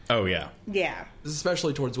insults, Oh yeah. Yeah.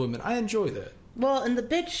 especially towards women. I enjoy that. Well, and the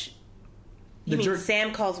bitch, you The mean jerk-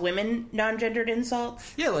 Sam calls women non-gendered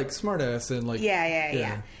insults? Yeah, like smartass and like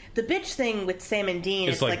Yeah. The bitch thing with Sam and Dean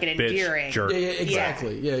It's is like an bitch, endearing. jerk. Yeah,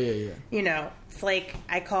 exactly. Yeah. You know, it's like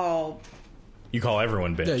I call You call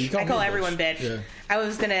everyone bitch. Yeah, you I me call a everyone bitch. Yeah. I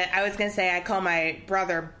was gonna say I call my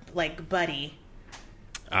brother like Buddy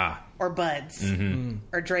or Buds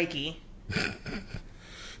or Drakey.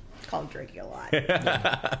 Call him Drakey a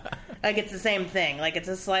lot. Like it's the same thing. Like it's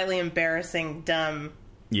a slightly embarrassing, dumb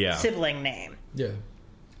Yeah. sibling name, Yeah.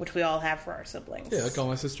 which we all have for our siblings. Yeah, I call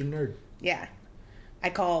my sister nerd. Yeah. I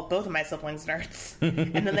call both of my siblings nerds.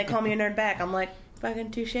 And then they call me a nerd back. I'm like, fucking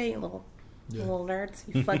touche, you little nerds.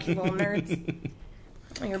 You fucking little nerds.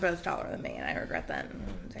 Well, you're both taller than me, and I regret that.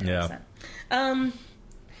 0%.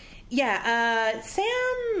 Yeah.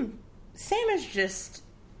 Sam is just...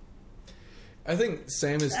 I think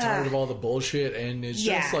Sam is tired of all the bullshit and is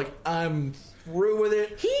Yeah. just like, I'm through with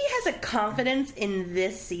it. He has a confidence in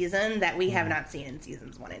this season that we have not seen in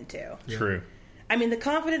seasons 1 and 2. True. I mean, the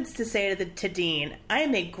confidence to say to Dean, I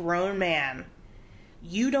am a grown man.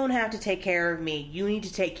 You don't have to take care of me. You need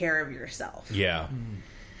to take care of yourself. Yeah.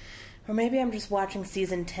 Or maybe I'm just watching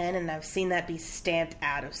season 10 and I've seen that be stamped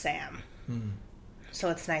out of Sam. So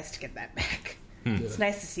it's nice to get that back. It's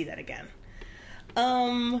nice to see that again.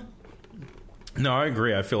 No, I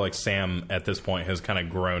agree. I feel like Sam at this point has kind of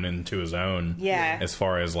grown into his own. Yeah. As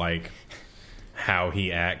far as like how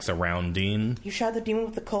he acts around Dean. You shot the demon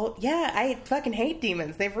with the Colt? Yeah, I fucking hate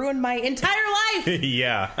demons. They've ruined my entire life.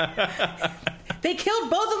 Yeah. They killed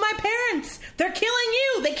both of my parents. They're killing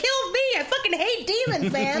you. They killed me. I fucking hate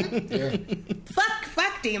demons, man. Yeah.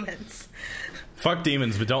 Fuck demons. Fuck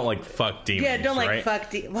demons, but don't like fuck demons. Yeah, don't like right? fuck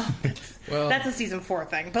demons. Well, that's a season 4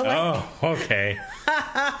 thing. But like, Oh, okay.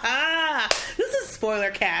 this is spoiler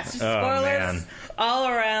cast. Just Oh, spoilers man. all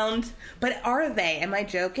around. But are they? Am I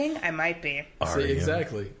joking? I might be. Are See, you?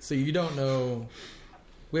 exactly. So you don't know.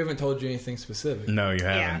 We haven't told you anything specific. No, you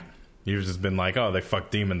haven't. Yeah. You've just been like, oh, they fuck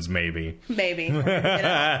demons, maybe. Maybe. You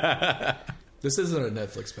know? This isn't a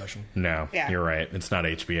Netflix special. No, Yeah. you're right. It's not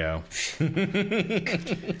HBO.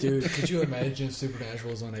 Dude, could you imagine if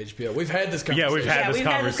Supernatural was on HBO? We've had this conversation. Yeah, we've had Yeah, this we've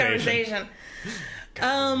had this conversation.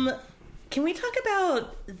 conversation. Can we talk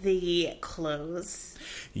about the clothes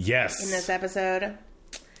Yes. in this episode?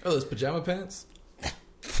 Oh, those pajama pants?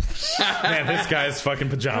 Man, this guy's fucking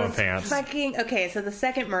pajama pants. Fucking okay. So the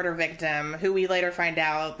second murder victim, who we later find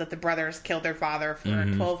out that the brothers killed their father for a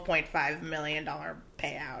 $12.5 million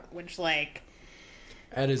payout, which like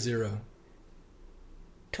Add a zero.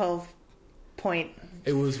 12 point.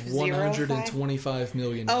 It was 0.05? 125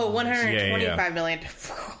 million. Oh, 125 Yeah. million.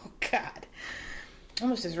 Oh God,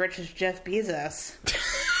 almost as rich as Jeff Bezos.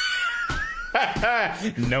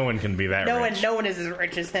 No one can be that rich. No one is as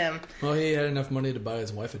rich as him. Well, he had enough money to buy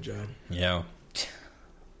his wife a job. Yeah.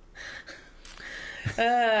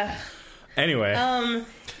 Anyway.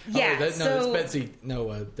 Yeah. That's so Betsy.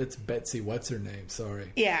 No, that's Betsy. What's her name?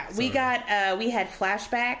 Sorry. yeah, we had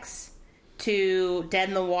flashbacks to Dead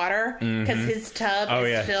in the Water because his tub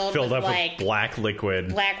is filled up with black liquid.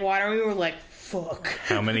 black water. And we were like, fuck.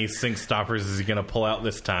 How many sink stoppers is he going to pull out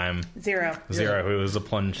this time? Zero. It was a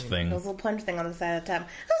plunge thing. There was a little plunge thing on the side of the tub.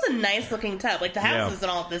 That was a nice looking tub. Like the houses in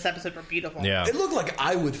all of this episode were beautiful. Yeah. It looked like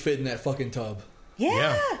I would fit in that fucking tub.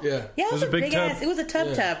 Yeah. Yeah. It was a big tub. ass. It was a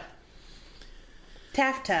tub.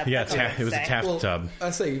 Taft tub. Yeah, that's what I it was a say. Taft tub. I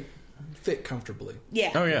say fit comfortably.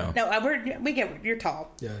 Yeah. Oh, yeah. No, we get. You're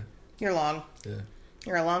tall. Yeah. You're long. Yeah.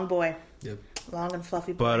 You're a long boy. Yep. Long and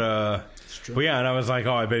fluffy boy. But yeah, and I was like,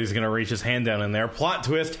 oh, I bet he's going to reach his hand down in there. Plot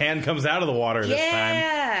twist, hand comes out of the water this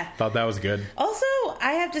time. Thought that was good. Also,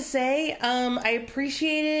 I have to say, I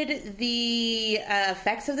appreciated the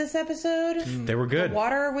effects of this episode. They were good. The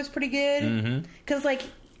water was pretty good. Because, like,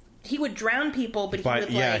 he would drown people, but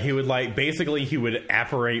he would basically he would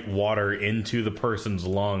apparate water into the person's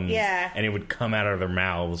lungs. Yeah. And it would come out of their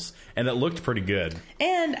mouths. And it looked pretty good.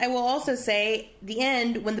 And I will also say, the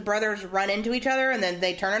end, when the brothers run into each other and then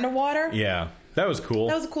they turn into water. Yeah. That was cool.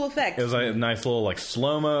 That was a cool effect. It was like a nice little like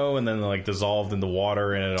slow-mo and then like dissolved in the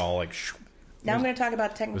water and it all like... Now I'm going to talk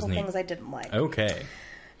about technical things I didn't like. Okay.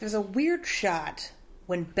 There's a weird shot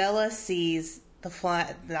when Bella sees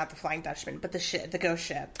not the Flying Dutchman, but the ghost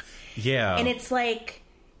ship. Yeah. And it's like,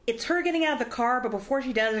 it's her getting out of the car, but before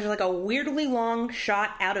she does, there's like a weirdly long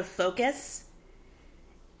shot out of focus.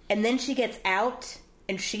 And then she gets out,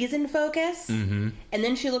 and she's in focus. Mm-hmm. And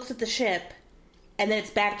then she looks at the ship, and then it's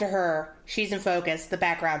back to her. She's in focus. The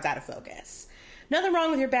background's out of focus. Nothing wrong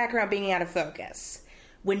with your background being out of focus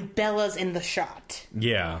when Bella's in the shot.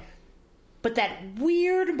 Yeah. But that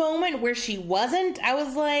weird moment where she wasn't, I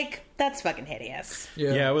was like, that's fucking hideous.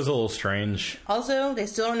 Yeah, it was a little strange. Also, they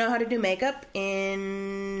still don't know how to do makeup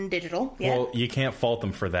in digital yet. Well, you can't fault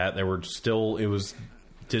them for that.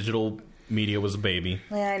 Digital media was a baby.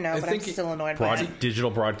 Yeah, I know, but I'm still annoyed by it. Digital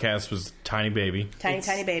broadcast was tiny baby.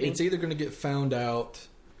 Tiny baby. It's either going to get found out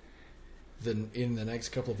in the next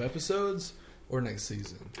couple of episodes or next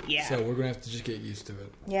season. Yeah. So we're going to have to just get used to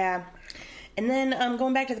it. Yeah. And then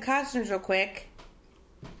going back to the costumes real quick,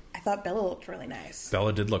 I thought Bella looked really nice.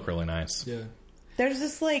 Bella did look really nice. Yeah. There's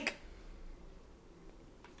this like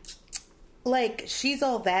she's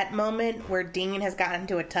all that moment where Dean has gotten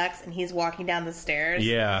into a tux and he's walking down the stairs.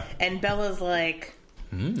 Yeah. And Bella's like,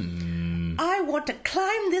 I want to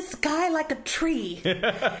climb this guy like a tree.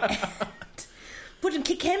 Wouldn't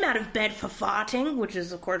kick him out of bed for farting, which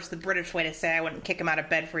is, of course, the British way to say I wouldn't kick him out of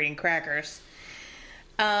bed for eating crackers.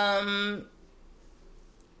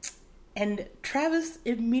 And Travis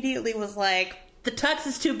immediately was like, the tux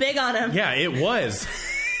is too big on him. Yeah, it was.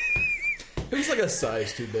 It was like a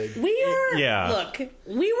size too big. Look,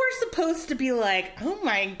 we were supposed to be like, oh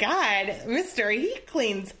my god, mister, he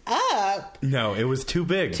cleans up. No, it was too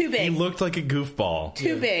big. Too big. He looked like a goofball.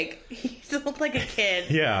 Too big. He looked like a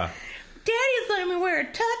kid. Yeah. Daddy's letting me wear a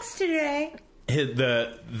tux today.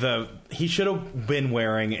 He should have been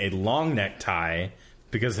wearing a long neck tie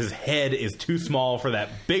because his head is too small for that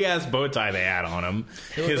big ass bow tie they had on him.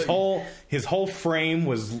 His whole frame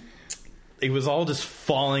was all just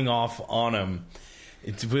falling off on him.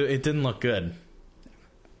 It didn't look good.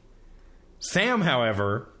 Sam,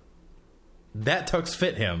 however, that tux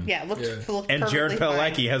fit him. Yeah, looked and Jared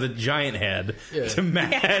Padalecki has a giant head to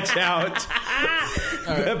match out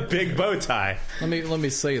the big bow tie. Let me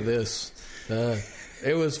say this.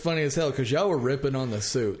 It was funny as hell because y'all were ripping on the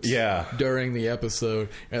suits during the episode.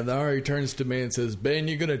 And then Ari turns to me and says, Ben,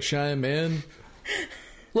 you going to chime in?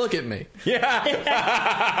 Look at me. Yeah.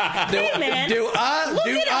 Do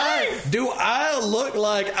I look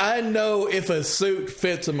like I know if a suit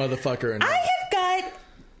fits a motherfucker or not? I have got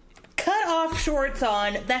cut off shorts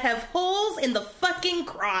on that have holes in the fucking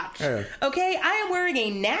crotch. Yeah. Okay? I am wearing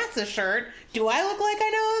a NASA shirt. Do I look like I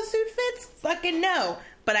know how a suit fits? Fucking no.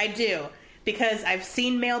 But I do. Because I've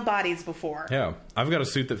seen male bodies before. Yeah. I've got a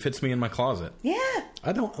suit that fits me in my closet. Yeah.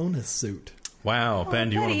 I don't own a suit. Wow. Ben,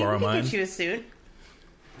 do you want to borrow mine? I can get you a suit.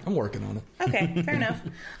 I'm working on it. Okay, fair enough.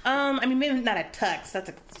 I mean, maybe not a tux. That's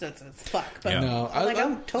a fuck. But no,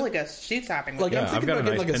 I'll totally go shoot shopping with like, you. I'm thinking about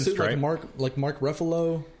getting like a suit pinstripe. like Mark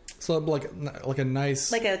Ruffalo. So like a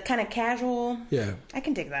nice, like a kind of casual. Yeah, I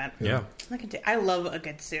can dig that. Yeah, I love a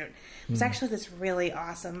good suit. There's actually this really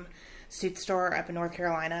awesome suit store up in North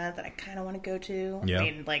Carolina that I kind of want to go to. Yeah. I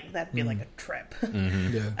mean, like, that'd be like a trip.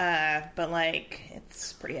 Yeah. But, like,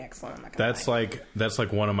 it's pretty excellent. I'm not gonna lie. That's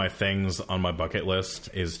like one of my things on my bucket list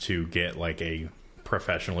is to get like a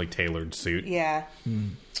professionally tailored suit. Yeah.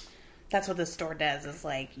 That's what this store does, is,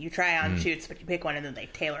 like, you try on shoots, but you pick one and then they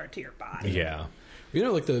tailor it to your body. Yeah. You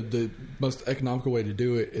know, like the most economical way to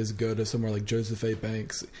do it is go to somewhere like Joseph A.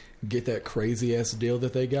 Banks, get that crazy ass deal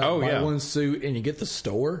that they got. Oh, buy yeah. one suit and you get the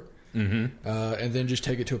store, and then just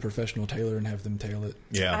take it to a professional tailor and have them tail it.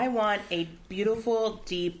 Yeah. I want a beautiful,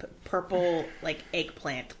 deep purple, like,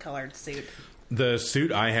 eggplant colored suit. The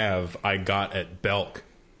suit I got at Belk,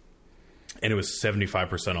 and it was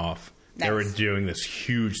 75% off. They were Nice. doing this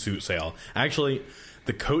huge suit sale. Actually,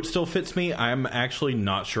 the coat still fits me. I'm actually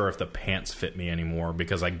not sure if the pants fit me anymore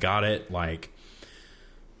because I got it like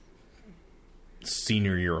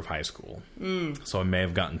senior year of high school. So I may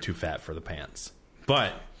have gotten too fat for the pants.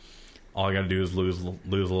 But all I got to do is lose a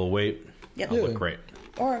little weight. Yep. I'll Yeah. look great.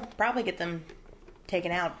 Or probably get them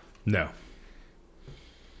taken out. No.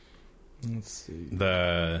 Let's see.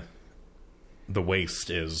 The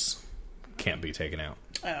waist can't be taken out.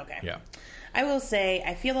 Oh, okay. Yeah. I will say,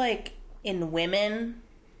 I feel like in women,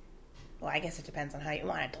 well, I guess it depends on how you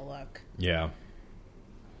want it to look. Yeah.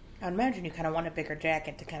 I would imagine you kind of want a bigger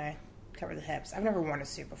jacket to kind of cover the hips. I've never worn a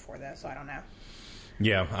suit before, though, so I don't know.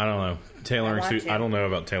 Yeah, I don't know. Tailoring want suit. to. I don't know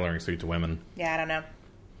about tailoring suit to women. Yeah, I don't know.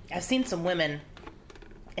 I've seen some women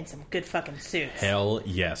in some good fucking suits. Hell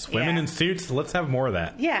yes. Women Yeah. in suits, let's have more of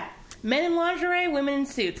that. Yeah. Men in lingerie, women in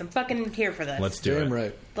suits. I'm fucking here for this. Let's do Damn it.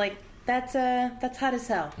 right. Like, that's hot as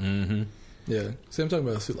hell. Yeah. See, I'm talking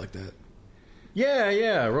about a suit like that.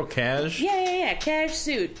 Yeah, real cash. Yeah. Cash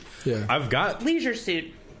suit. Yeah. I've got, Leisure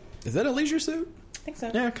suit. Is that a leisure suit? I think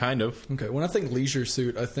so. yeah, kind of. Okay. When I think leisure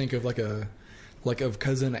suit, I think of of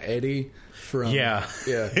Cousin Eddie from Yeah.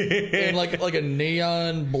 yeah, and like a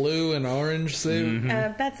neon blue and orange suit.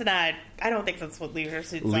 That's not... I don't think that's what leisure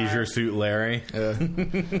suits Leisure are. suit Larry.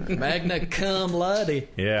 Magna cum laude.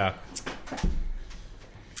 Yeah.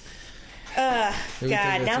 God, take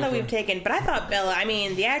now that that too we've far. taken... But I thought Bella... I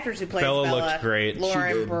mean, the actress who plays Bella Bella... looked great.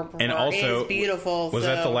 Lauren She did. Barbara And also, is beautiful. was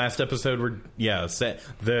so. that the last episode where,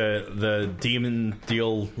 the demon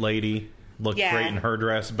deal lady looked Yeah. great in her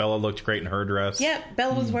dress. Bella looked great in her dress. Yep,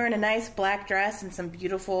 Bella was wearing a nice black dress and some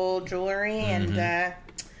beautiful jewelry, and I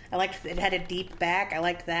liked it had a deep back. I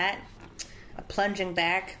liked that, a plunging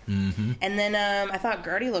back, and then I thought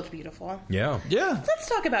Gertie looked beautiful. Yeah. Yeah, Let's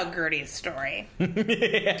talk about Gertie's story.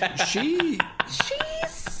 she.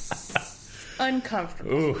 She's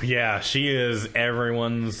uncomfortable. Ooh, yeah. She is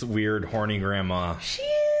everyone's weird, horny grandma. She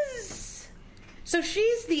is. So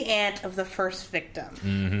she's the aunt of the first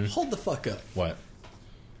victim. Hold the fuck up. What?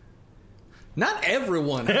 Not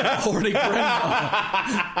everyone has a horny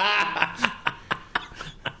grandma.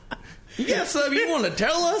 You got something you want to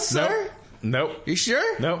tell us, sir? Nope. You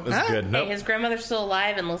sure? Nope. That's Huh? good. Hey, Nope. his grandmother's still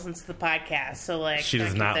alive and listens to the podcast. So, like, She does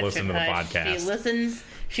keep not that listen shit to the hush. podcast. She listens.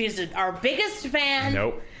 She's our biggest fan.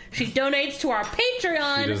 Nope. She donates to our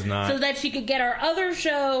Patreon She does not. so that she could get our other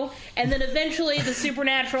show, and then eventually the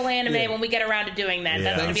Supernatural anime Yeah. when we get around to doing that.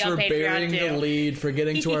 Yeah. That's going to Thanks be on for Patreon bearing too. the lead for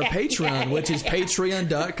getting to our Yeah, Patreon, which is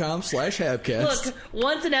patreon.com/Habcast. Look,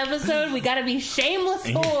 once an episode, we got to be shameless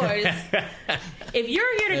whores. If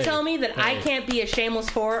you're here to Hey, tell me that I can't be a shameless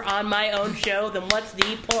whore on my own show, then what's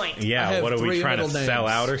the point? I Yeah. have What are we 3 trying to middle sell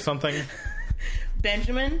names. out or something?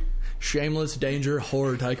 Benjamin, Shameless Danger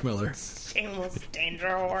Horror Tyke Miller. shameless danger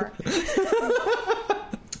whore.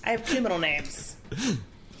 I have 2 middle names.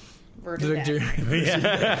 Virgin Dad.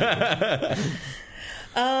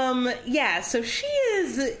 Yeah, so she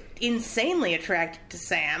is insanely attracted to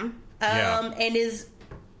Sam, Yeah. and is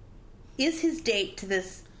his date to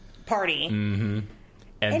this party, And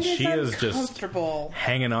and she is just uncomfortable.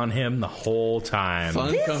 hanging on him the whole time.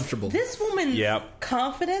 Fun. Uncomfortable. This woman's Yep.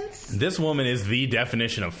 confidence. This woman is the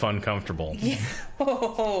definition of fun comfortable.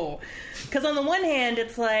 Because on the one hand,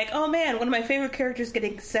 it's like, oh man, one of my favorite characters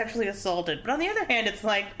getting sexually assaulted. But on the other hand, it's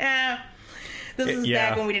like, this is Yeah.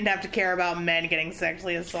 back when we didn't have to care about men getting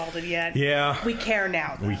sexually assaulted yet. Yeah. We care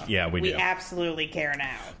now, though. We We do. absolutely care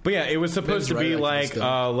now. But yeah, it was supposed to Ben's be right, like,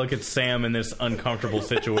 actually, look at Sam in this uncomfortable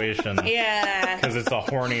situation. Yeah. Because it's a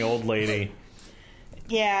horny old lady.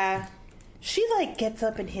 Yeah. She, like, gets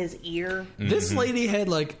up in his ear. This lady had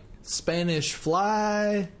like Spanish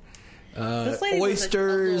fly, This lady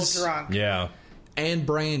oysters, was a little drunk. Yeah. and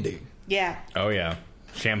brandy. Yeah. Oh, yeah.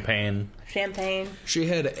 Champagne. Champagne. She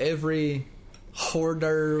had every hors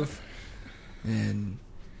d'oeuvre, and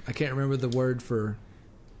I can't remember the word for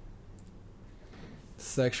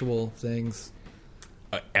sexual things.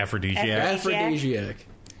 Aphrodisiac. Aphrodisiac. Aphrodisiac.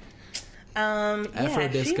 Yeah, she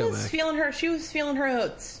Disco was back. feeling her. She was feeling her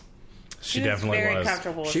oats. She was definitely very was.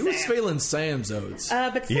 comfortable. With She was Sam. feeling Sam's oats.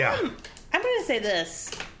 But Sam, Yeah. I'm going to say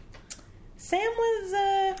this. Sam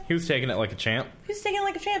was He was taking it like a champ. he was taking it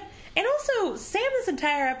like a champ, and also Sam this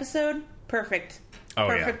entire episode, perfect, Oh,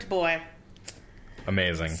 yeah. perfect boy.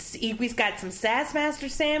 Amazing. We've got some Sassmaster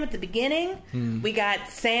Sam at the beginning. We got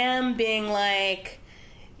Sam being like,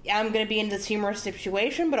 I'm going to be in this humorous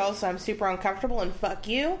situation, but also I'm super uncomfortable and fuck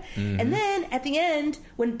you. And then at the end,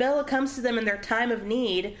 when Bella comes to them in their time of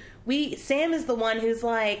need, Sam is the one who's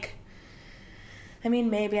like, I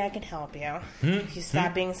mean, maybe I can help you. You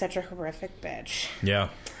stop being such a horrific bitch. Yeah.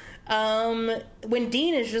 When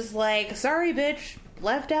Dean is just like, sorry, bitch,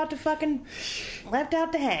 left out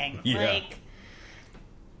to hang. Yeah.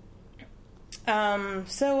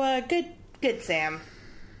 Good Sam.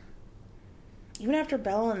 Even after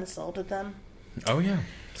Bella insulted them, Oh, yeah.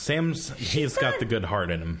 He's got not- the good heart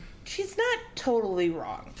in him. she's not totally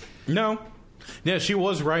wrong. No. Yeah, she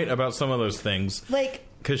was right about some of those things. Like,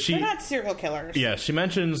 'Cause they're not serial killers. Yeah, she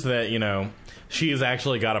mentions that, she's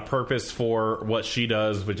actually got a purpose for what she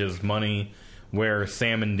does, which is money, where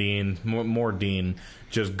Sam and Dean, more Dean,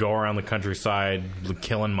 just go around the countryside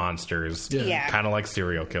killing monsters. Yeah. Kind of like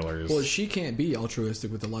serial killers. Well, she can't be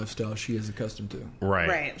altruistic with the lifestyle she is accustomed to. right.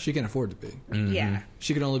 Right. She can't afford to be. Yeah.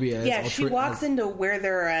 She can only be as Yeah, she walks as- into where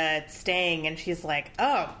they're staying, and she's like,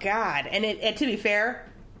 "Oh God!" And to be fair,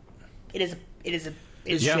 it is a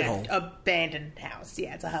shithole. abandoned house.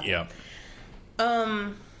 Yeah, it's a hovel. Yeah.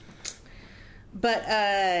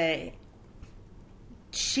 But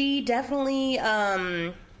she definitely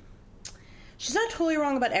she's not totally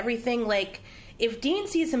wrong about everything. Like, if Dean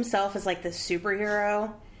sees himself as like the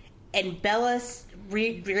superhero, and Bella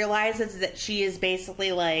realizes that she is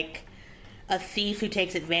basically like a thief who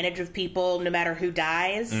takes advantage of people no matter who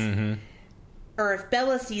dies, or if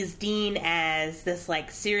Bella sees Dean as this like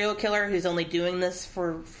serial killer who's only doing this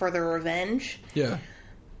for their revenge, Yeah.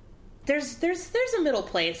 there's a middle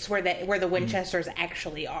place where the Winchesters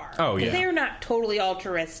actually are. Oh, 'Cause yeah. they're not totally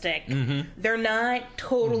altruistic. They're not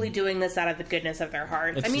totally doing this out of the goodness of their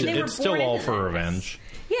hearts. It's, I mean, they were it's still born all into for this. revenge.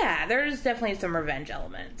 Yeah, there's definitely some revenge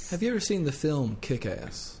elements. Have you ever seen the film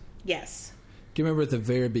Kick-Ass? Yes. Do you remember at the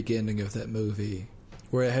very beginning of that movie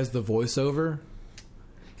where it has the voiceover?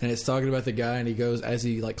 And it's talking about the guy, and he goes, as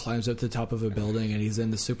he like climbs up to the top of a building, and he's in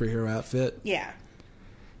the superhero outfit. Yeah.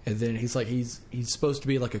 And then he's like, he's supposed to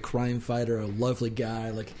be like a crime fighter, a lovely guy.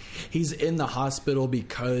 Like, he's in the hospital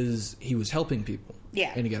because he was helping people.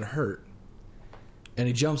 Yeah. And he got hurt. And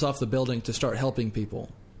he jumps off the building to start helping people,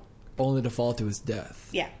 only to fall to his death.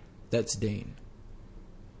 Yeah. That's Dean.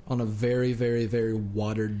 On a very, very, very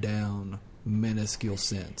watered down, minuscule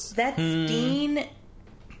sense. That's Dean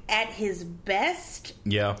at his best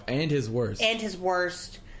Yeah. And his worst. and his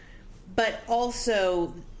worst, but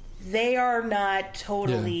also they are not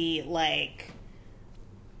totally like,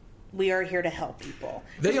 we are here to help people.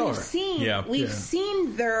 They 'Cause are. We've Yeah.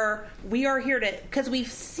 seen their, we are here to, because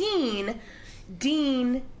we've seen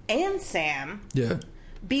Dean and Sam Yeah.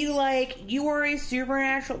 be like, you are a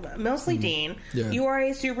supernatural, mostly Dean, Yeah. you are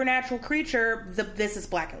a supernatural creature, this is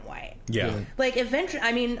black and white. Yeah. Yeah. Like, eventually,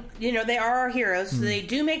 I mean, they are our heroes, so they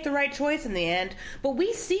do make the right choice in the end, but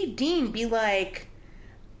we see Dean be like,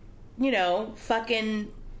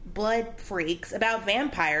 fucking blood freaks about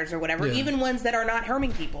vampires or whatever, Yeah. even ones that are not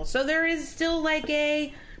harming people. So there is still, like,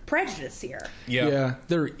 a prejudice here. Yeah,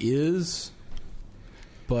 there is.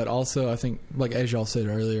 But also, I think, like as y'all said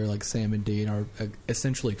earlier, like Sam and Dean are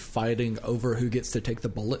essentially fighting over who gets to take the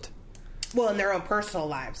bullet. Well, in their own personal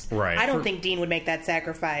lives. Right. I don't think Dean would make that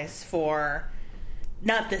sacrifice for...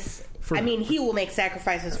 Not this... For- I mean, he will make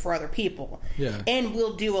sacrifices for other people. Yeah. And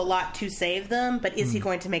will do a lot to save them, but is he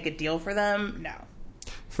going to make a deal for them? No.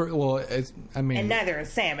 I mean, And neither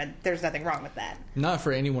is Sam, and there's nothing wrong with that. not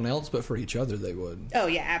for anyone else, but for each other, they would. Oh,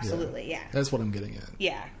 yeah, absolutely, yeah. That's what I'm getting at.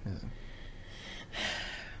 Yeah. Yeah.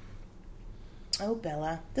 Oh,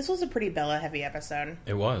 Bella. This was a pretty Bella-heavy episode.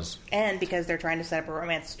 It was. And because they're trying to set up a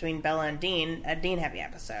romance between Bella and Dean, a Dean-heavy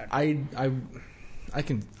episode. I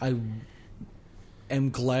am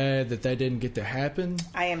glad that didn't get to happen,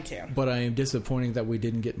 I am too. but I am disappointed that we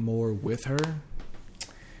didn't get more with her.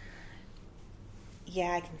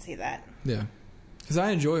 Yeah, I can see that. Yeah. Because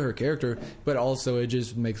I enjoy her character, but also it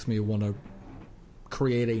just makes me want to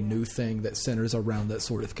create a new thing that centers around that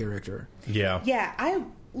sort of character. Yeah. Yeah,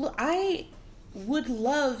 I would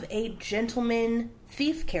love a gentleman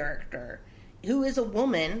thief character who is a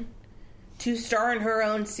woman to star in her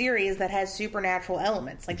own series that has supernatural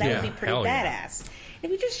elements. Like, that Yeah, would be pretty hell yeah. badass. If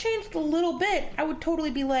you just changed a little bit, I would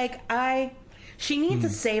totally be like, she needs a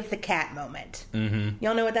save the cat moment. Mm-hmm.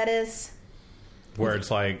 Y'all know what that is? where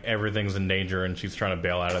it's like everything's in danger and she's trying to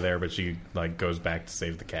bail out of there, but she like goes back to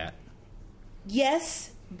save the cat.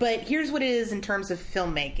 Yes, but here's what it is in terms of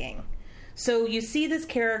filmmaking. So you see this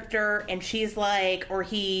character, and she's like, or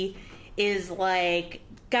he is like,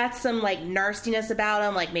 got some like nastiness about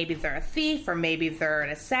him, like maybe they're a thief or maybe they're an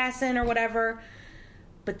assassin or whatever.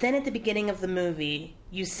 But then at the beginning of the movie,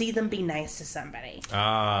 you see them be nice to somebody.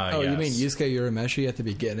 Ah, Oh, yes. you mean Yusuke Urameshi at the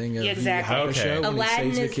beginning of Exactly. the Haku Okay. show when Aladdin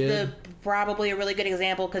he saves is the kid? probably a really good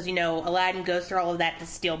example because, you know, Aladdin goes through all of that to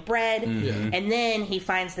steal bread, Yeah. and then he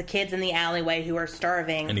finds the kids in the alleyway who are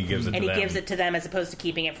starving, And he gives it to them. gives it to them as opposed to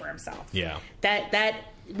keeping it for himself. Yeah.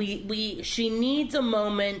 She needs a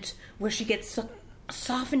moment where she gets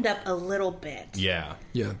softened up a little bit. Yeah.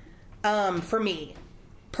 Yeah. For me,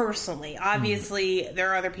 personally, obviously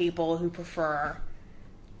there are other people who prefer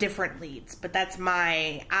different leads, but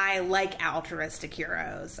I like altruistic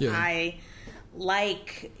heroes. Yeah. I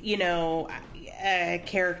like, you know,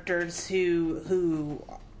 characters who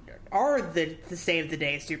are the save the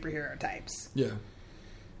day superhero types, Yeah.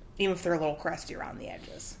 even if they're a little crusty around the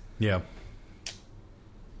edges. Yeah.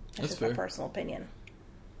 That's just fair. my personal opinion.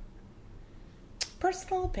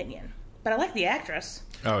 Personal opinion. But I like the actress.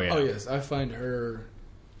 Oh yeah. Oh, yes. I find her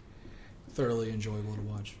thoroughly enjoyable to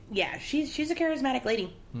watch. Yeah, she's a charismatic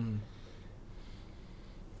lady.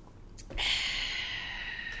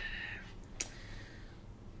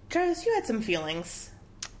 Travis, you had some feelings,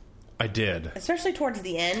 I did. especially towards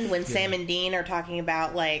the end when Sam and Dean are talking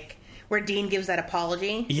about, like, where Dean gives that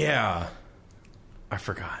apology. Yeah. I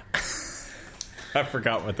forgot. I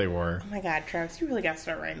forgot what they were. Oh my god, Travis, you really got to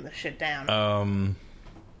start writing this shit down.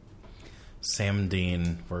 Sam and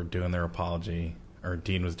Dean were doing their apology, or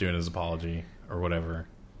Dean was doing his apology, or whatever.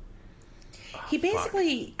 He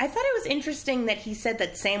basically, I thought it was interesting that he said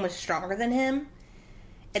that Sam was stronger than him.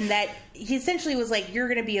 And that he essentially was like, you're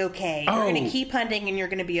going to be okay. You're going to keep hunting and you're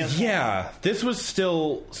going to be okay. Yeah, this was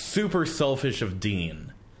still super selfish of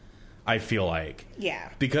Dean, I feel like. Yeah.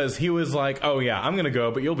 Because he was like, oh yeah, I'm going to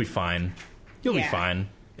go, but you'll be fine. You'll be Yeah. fine.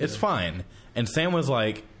 It's fine. And Sam was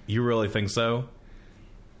like, you really think so?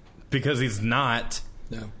 Because he's not.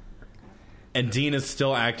 No. And Dean is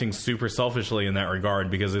still acting super selfishly in that regard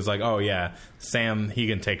because he's like, oh yeah, Sam, he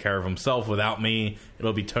can take care of himself without me.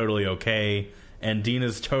 It'll be totally okay. And Dean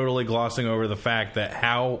is totally glossing over the fact that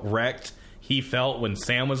how wrecked he felt when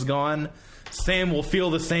Sam was gone, Sam will feel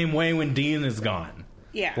the same way when Dean is gone.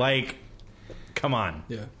 Yeah. Like, come on.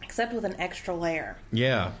 Yeah. Except with an extra layer.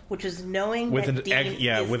 Yeah. Which is knowing With that an Dean ex-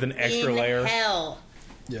 yeah, is with an extra in layer. hell.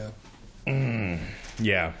 Yeah.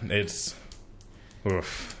 Yeah, it's...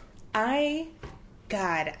 Oof. I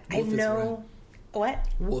Wolf is know... What?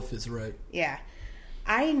 Wolf is right. Yeah.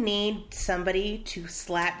 I need somebody to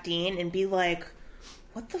slap Dean and be like,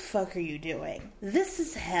 what the fuck are you doing? This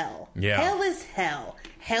is hell. Yeah. Hell is hell.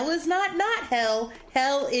 Hell is not hell.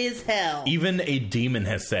 Hell is hell. Even a demon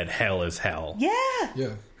has said hell is hell. Yeah.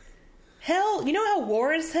 Yeah. Hell, you know how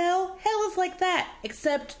war is hell? Hell is like that.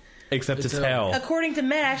 Except, Except it's It's hell. according to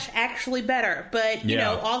MASH, actually better. But, you Yeah.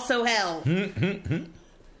 know, also hell.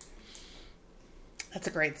 That's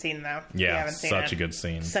a great scene, though. If you Yeah, haven't seen such it. a good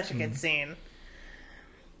scene. Such a good scene.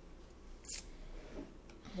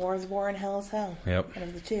 War is war and hell is hell. Yep. And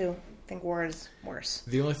of the two, I think war is worse.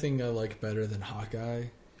 The only thing I like better than Hawkeye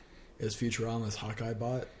is Futurama's Hawkeye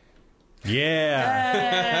bot.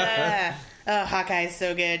 Yeah. Oh, Hawkeye is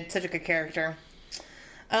so good. Such a good character.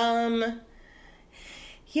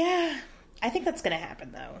 Yeah, I think that's gonna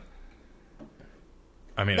happen though.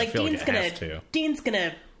 I mean, Like I feel Dean's like it gonna, has to. Dean's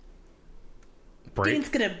gonna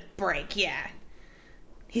Break? break. Yeah,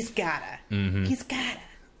 he's gotta. Mm-hmm. He's gotta.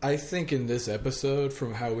 I think in this episode,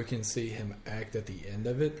 from how we can see him act at the end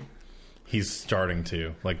of it, He's starting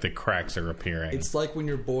to. Like, the cracks are appearing. it's like when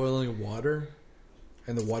you're boiling water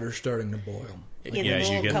and the water's starting to boil. Yeah, the Yeah, you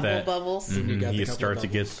little get couple that. bubbles. You got the You couple start to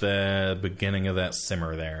get bubbles. the beginning of that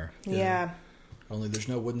simmer there. Yeah, Only there's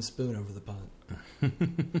no wooden spoon over the pot.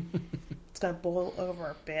 it's gonna boil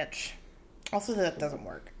over, bitch. Also, that doesn't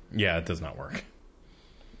work. Yeah, it does not work.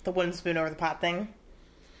 The wooden spoon over the pot thing.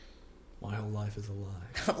 My whole life is a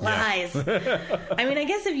lie. Lies. I mean, I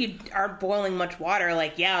guess if you aren't boiling much water,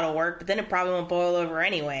 like, yeah, it'll work, but then it probably won't boil over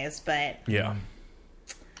anyways. But Yeah.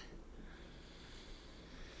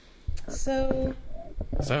 so,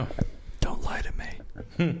 So, Don't lie to me.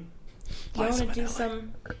 you want to do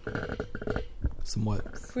some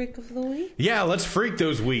Somewhat. freak of the week? yeah, let's freak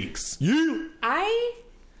those weeks. I'm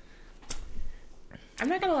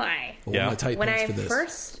not gonna lie. Well, Yeah. my tight When pants I for this.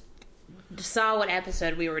 first saw what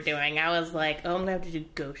episode we were doing, I was like, oh, I'm gonna have to do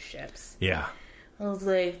ghost ships. Yeah. I was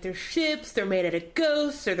like, they're ships, they're made out of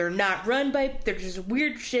ghosts, or they're not run by, they're just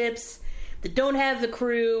weird ships. that don't have the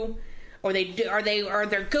crew, or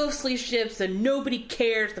they're ghostly ships and nobody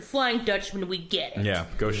cares. The Flying Dutchman, we get it. Yeah,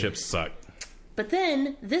 ghost ships suck. But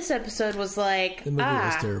then this episode was like, The movie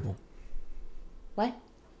was terrible. What?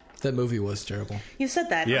 That movie was terrible. You said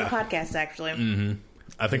that Yeah. on the podcast, actually. Mm-hmm.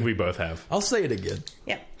 I think we both have. I'll say it again.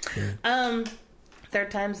 Yep. Yeah.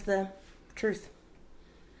 Third time's the truth.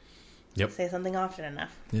 Yep. Say something often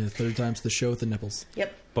enough. Yeah, third time's the show with the nipples.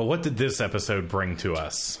 Yep. But what did this episode bring to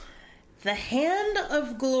us? The Hand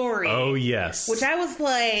of Glory. Oh, yes. Which I was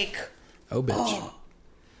like, Oh, bitch.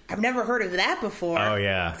 I've never heard of that before. Oh,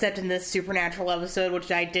 yeah. Except in this Supernatural episode,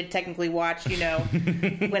 which I did technically watch,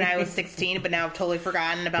 when I was 16, but now I've totally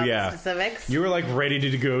forgotten about the specifics. You were like ready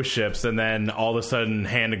to go ships, and then all of a sudden,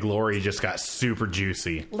 Hand of Glory just got super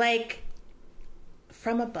juicy. Like,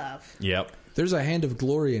 from above. Yep. There's a Hand of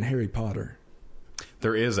Glory in Harry Potter.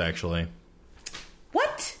 There is, actually.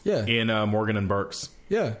 What? Yeah. In Morgan and Burke's.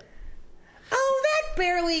 Yeah. Oh, they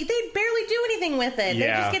barely do anything with it.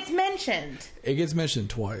 Yeah. It just gets mentioned. It gets mentioned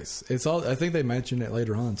twice. It's all. I think they mentioned it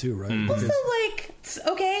later on too, right? Also, like,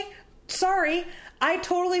 okay, sorry, I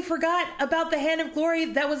totally forgot about the Hand of Glory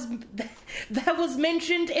that was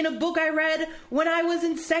mentioned in a book I read when I was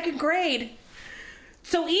in 2nd grade.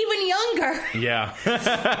 So even younger. Yeah.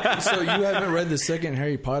 So you haven't read the second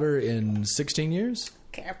Harry Potter in 16 years?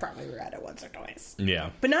 Okay, I've probably read it once or twice. Yeah.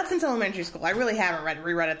 But not since elementary school. I really haven't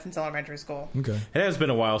reread it since elementary school. Okay. It has been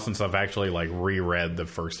a while since I've actually like reread the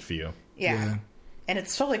first few. Yeah. And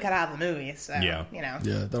it's totally cut out of the movie, so, Yeah. Yeah,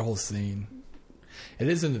 that whole scene. It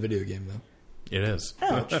is in the video game, though. It is.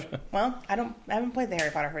 Ouch. Well, I haven't played the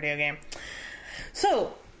Harry Potter video game.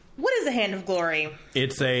 So, what is the Hand of Glory?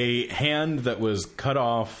 It's a hand that was cut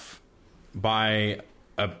off by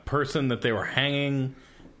a person that they were hanging,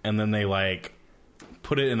 and then they like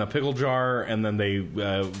put it in a pickle jar, and then they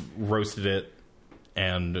roasted it,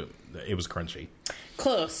 and it was crunchy.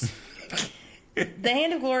 Close. The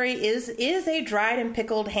Hand of Glory is a dried and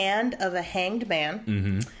pickled hand of a hanged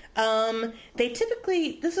man. Mm-hmm. They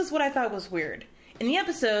typically, this is what I thought was weird. In the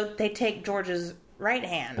episode, they take George's right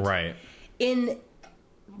hand. Right. In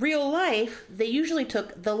real life, they usually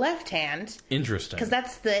took the left hand. Interesting. Because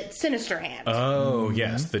that's the sinister hand. Oh,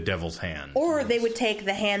 yes, the devil's hand. Or they would take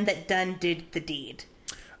the hand that did the deed.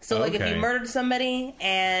 So, like, if Okay. you murdered somebody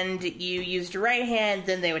and you used your right hand,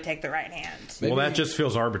 then they would take the right hand. Well, that just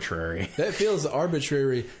feels arbitrary. That feels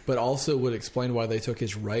arbitrary, but also would explain why they took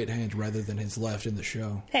his right hand rather than his left in the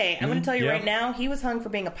show. Hey, I'm going to tell you yeah. right now, he was hung for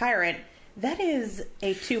being a pirate. That is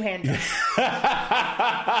a two-hand job.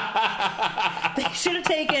 They should have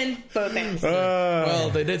taken both hands. Well,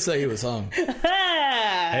 they did say he was hung.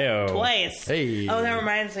 Heyo. Twice. Hey. Oh, that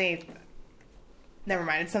reminds me. Never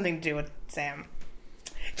mind. It's something to do with Sam.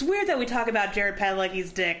 It's weird that we talk about Jared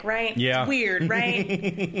Padalecki's dick, right? Yeah. It's weird,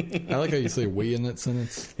 right? I like how you say "we" in that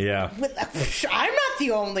sentence. Yeah. I'm not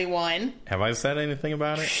the only one. Have I said anything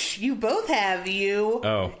about it? You both have, you.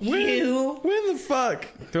 Oh. You. When the fuck?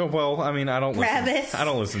 Well, I mean, I don't Travis. listen. I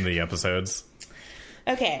don't listen to the episodes.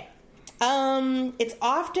 Okay. It's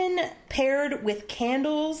often paired with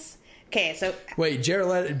candles. Okay, so Wait,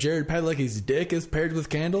 Jared Padalecki's dick is paired with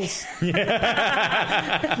candles?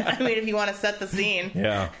 I mean, if you want to set the scene,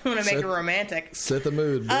 Yeah. I want to make Set- it romantic. Set the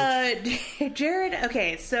mood. bitch. Jared.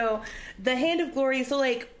 Okay, so the Hand of Glory. So,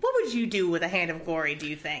 like, what would you do with a Hand of Glory? Do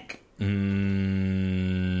you think?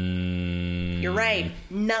 You're right.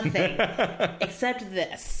 Nothing except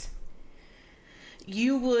this.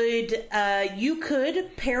 You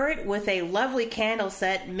could pair it with a lovely candle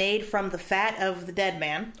set made from the fat of the dead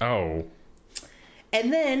man. Oh.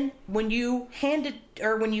 And then when you hand it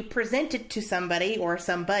or when you present it to somebody or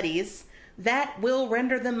some buddies, that will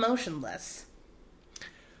render them motionless.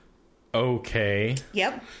 Okay.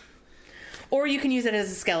 Yep. Or you can use it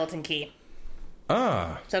as a skeleton key.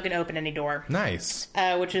 Ah. So it can open any door. Nice.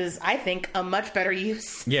 Which is, I think, a much better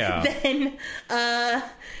use Yeah. than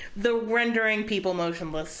the rendering people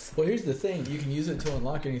motionless. Well, here's the thing. You can use it to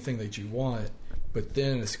unlock anything that you want, but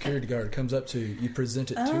then a security guard comes up to you, you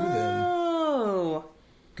present it to them. Oh.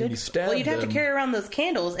 Good. you stab Well, you'd have to them. carry around those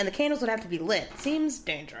candles, and the candles would have to be lit. Seems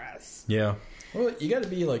dangerous. Yeah. Well, you got to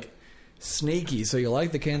be, like, sneaky, so you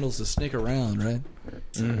like the candles to sneak around, right?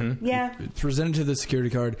 Yeah. Present it to the security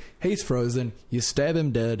guard. He's frozen. You stab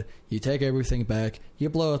him dead. You take everything back. You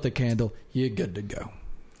blow out the candle. You're good to go.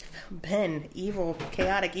 Ben, evil,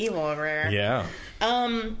 chaotic evil over there. Yeah.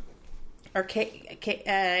 Or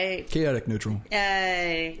Chaotic neutral.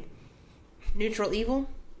 neutral evil?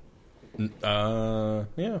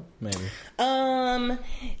 Yeah, maybe.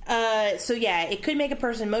 So yeah, it could make a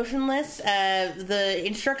person motionless. The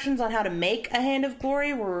instructions on how to make a Hand of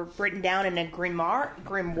Glory were written down in a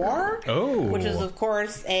grimoire. Oh. Which is, of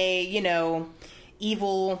course, a,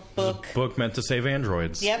 evil book. Book meant to save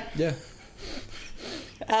androids. Yep. Yeah.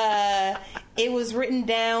 It was written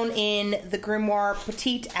down in the grimoire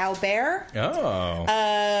Petit Albert.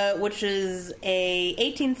 Oh. Which is a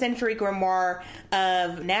 18th century grimoire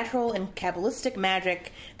of natural and Kabbalistic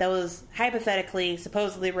magic that was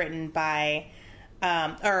supposedly written by,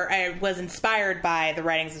 was inspired by the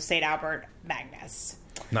writings of St. Albert Magnus.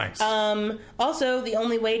 Nice. Also, the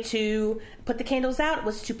only way to put the candles out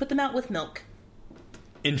was to put them out with milk.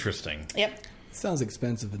 Interesting. Yep. Sounds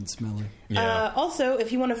expensive and smelly. Yeah. Also,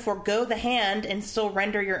 if you want to forego the hand and still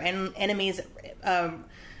render your enemies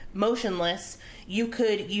motionless, you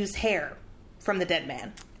could use hair from the dead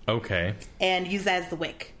man. Okay. And use that as the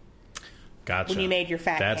wick. Gotcha. When you made your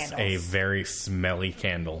fat That's candles. a very smelly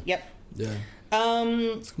candle. Yep. Yeah.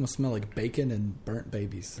 It's gonna smell like bacon and burnt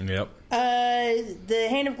babies. Yep. The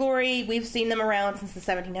Hand of Glory, we've seen them around since the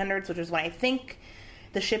 1700s, which is when I think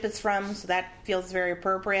the ship is from, so that feels very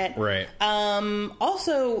appropriate. Right.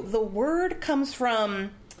 Also, the word comes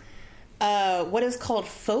from what is called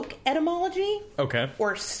folk etymology. Okay.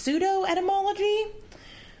 Or pseudo-etymology,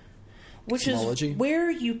 which Etymology? is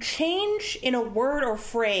where you change in a word or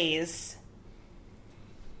phrase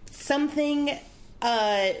something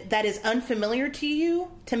that is unfamiliar to you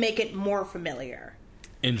to make it more familiar.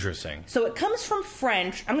 Interesting. So it comes from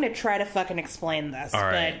French. I'm going to try to fucking explain this. All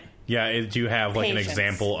right. But, Yeah, do you have like Patience. an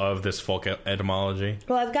example of this folk etymology?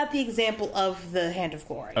 well, I've got the example of the Hand of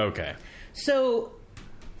Glory. Okay. So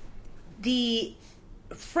the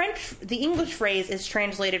English phrase is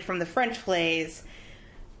translated from the French phrase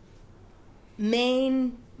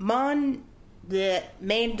main de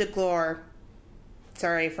gloire.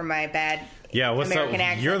 Sorry for my bad American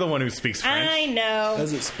accent. You're the one who speaks French. I know.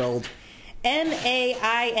 How's it spelled?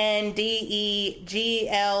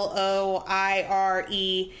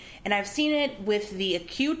 MAINDEGLOIRE, and I've seen it with the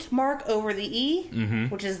acute mark over the E,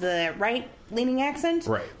 which is the right-leaning accent,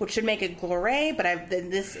 Right. which should make it glory, but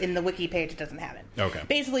this in the wiki page doesn't have it. Okay.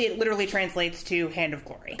 Basically, it literally translates to Hand of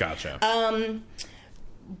Glory. Gotcha.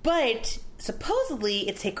 But supposedly,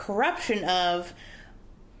 it's a corruption of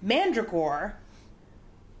mandragore,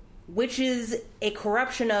 which is a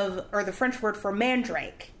corruption of, or the French word for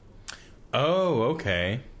mandrake. Oh,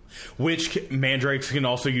 okay. Which mandrakes can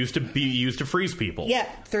also be used to freeze people. Yeah,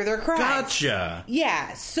 through their cries. Gotcha.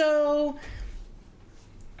 Yeah, so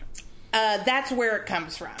that's where it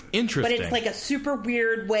comes from. Interesting. But it's like a super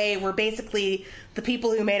weird way where basically the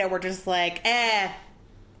people who made it were just like,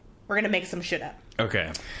 we're gonna make some shit up. Okay.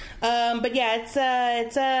 But yeah,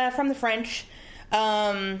 it's from the French.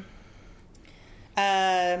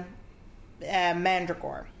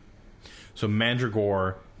 Mandragore. So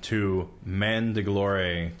mandragore to man de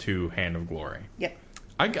glory to hand of glory. Yep.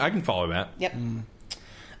 I can follow that. Yep.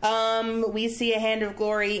 We see a Hand of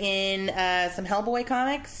Glory in some Hellboy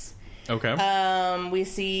comics. Okay. We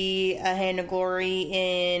see a Hand of Glory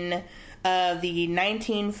in the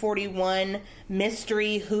 1941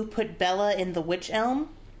 mystery Who Put Bella in the Witch Elm.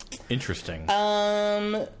 Interesting.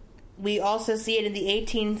 We also see it in the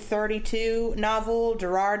 1832 novel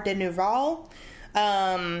Gerard de Nerval.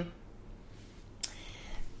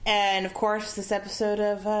 And, of course, this episode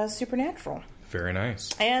of Supernatural. Very nice.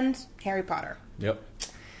 And Harry Potter. Yep.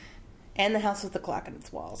 And The House with the Clock in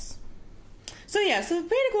its walls. So, yeah, so Hand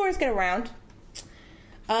of Glories get around.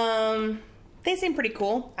 They seem pretty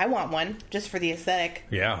cool. I want one, just for the aesthetic.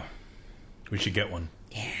 Yeah. We should get one.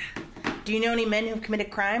 Yeah. Do you know any men who have committed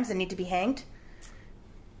crimes and need to be hanged?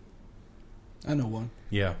 I know one.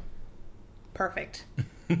 Yeah. Perfect.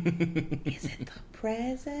 Is it the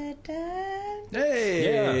president?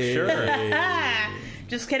 Hey! Yeah, sure.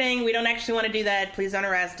 Just kidding. We don't actually want to do that. Please don't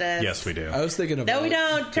arrest us. Yes, we do. I was thinking of. No, we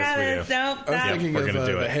don't, Travis. do. Nope. I was Stop. thinking we're of gonna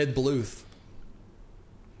do the it. head Bluth.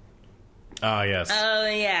 Ah, yes. Oh,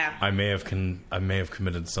 yeah. I may have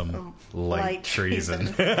committed some light treason.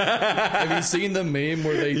 Have you seen the meme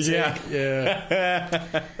where they take?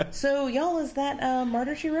 Yeah. So, y'all, is that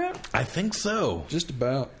Murder, She Wrote? I think so. Just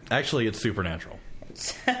about. Actually, it's Supernatural.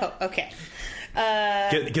 So, okay.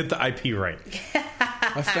 Get the IP right.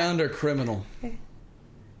 I found our criminal.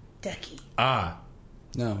 Ducky. Ah,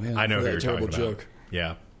 No, yeah, I know for who that you're terrible talking about. joke.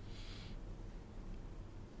 Yeah.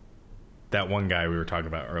 That one guy we were talking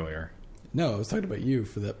about earlier. No, I was talking about you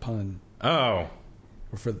for that pun. Oh,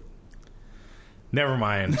 Or for never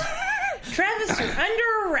mind. Travis, you're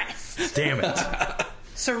under arrest. Damn it.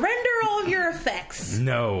 Surrender all of your effects.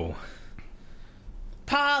 No.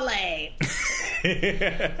 Parlay.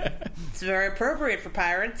 It's very appropriate for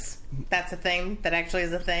pirates. That's a thing that actually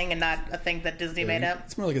is a thing and not a thing that Disney made up.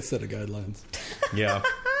 It's more like a set of guidelines. Yeah.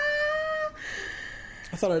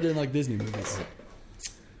 I thought I didn't like Disney movies.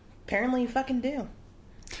 Apparently you fucking do.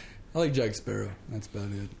 I like Jack Sparrow. That's about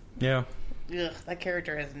it. Yeah. Ugh, that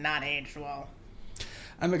character has not aged well.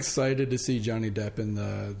 I'm excited to see Johnny Depp in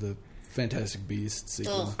the Fantastic Beasts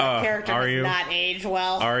sequel. Ugh, that character are does you? not age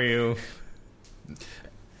well. Are you?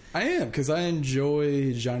 I am, because I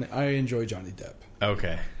enjoy Johnny Depp.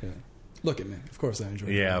 Okay. Yeah. Look at me. Of course I enjoy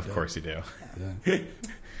Yeah, Johnny of Depp. course you do.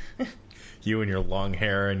 Yeah. You and your long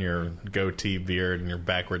hair and your goatee beard and your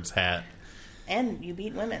backwards hat. And you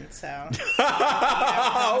beat women, so.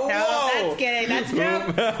 Oh, No, that's kidding. That's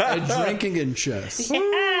a joke. Drinking and chess.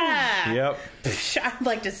 Yeah. Yep. I'd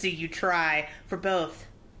like to see you try for both.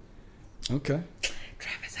 Okay.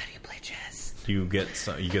 Travis, how do you play chess? You get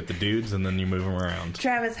the dudes and then you move them around.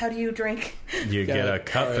 Travis, how do you drink? You get a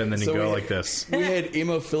cup All right, and then you so go we- like this. We had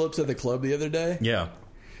Emo Phillips at the club the other day, Yeah.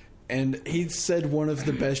 and he said one of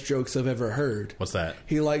the best jokes I've ever heard. What's that?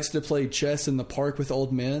 He likes to play chess in the park with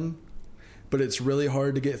old men, but it's really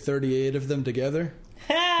hard to get 38 of them together.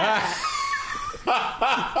 Can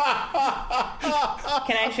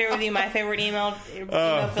I share with you my favorite emo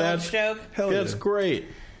Phillips that's- joke? Hell That's yeah. great.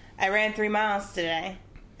 I ran 3 miles today,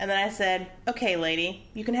 and then I said, "Okay, lady,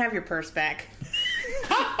 you can have your purse back."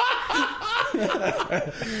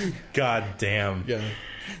 God damn. Yeah.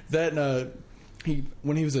 That,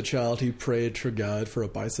 when he was a child, he prayed for God for a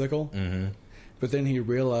bicycle. Mm-hmm. But then he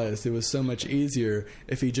realized it was so much easier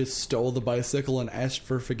if he just stole the bicycle and asked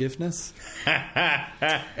for forgiveness.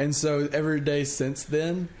 And so every day since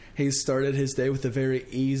then, he's started his day with a very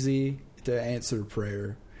easy to answer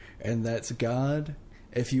prayer. And that's, God,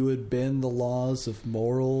 if you would bend the laws of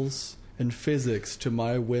morals and physics to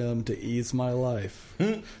my whim to ease my life.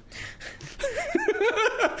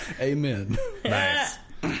 Amen. Nice.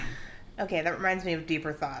 Okay, that reminds me of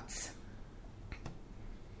Deeper Thoughts.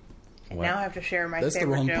 What? Now I have to share my That's the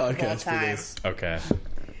favorite wrong joke of all podcast for time. this. Okay.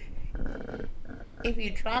 If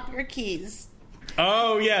you drop your keys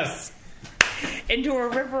Oh, yes. into a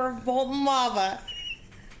river of molten lava,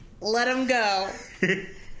 let them go.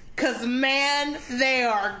 Because, man, they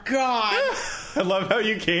are gone. I love how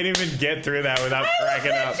you can't even get through that without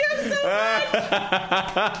cracking up.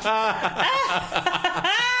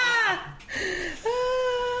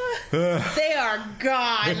 They are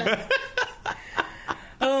gone.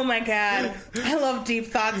 Oh my god. I love Deep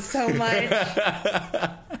Thoughts so much.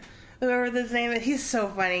 Whoever this name is, he's so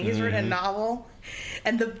funny. He's written a novel.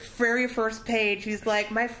 And the very first page, he's like,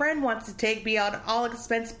 my friend wants to take me on an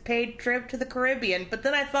all-expense paid trip to the Caribbean. But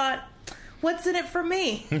then I thought, what's in it for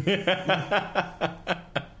me?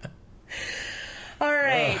 All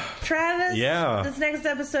right, Travis. Yeah. This next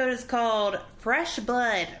episode is called Fresh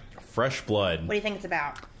Blood. Fresh blood. What do you think it's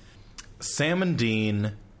about? Sam and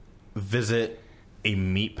Dean visit a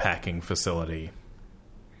meatpacking facility,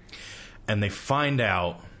 and they find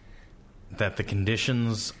out that the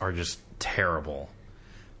conditions are just terrible.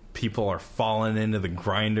 People are falling into the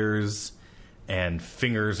grinders, and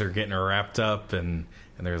fingers are getting wrapped up, and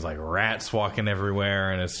there's like rats walking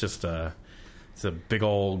everywhere, and it's just a big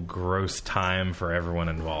old gross time for everyone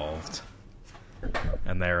involved.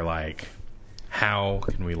 And they're like, how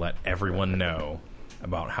can we let everyone know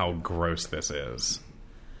about how gross this is?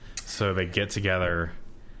 So they get together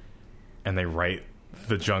and they write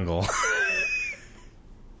The Jungle.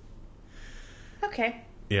 Okay.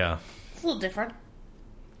 Yeah. It's a little different.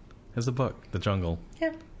 It's a book, The Jungle.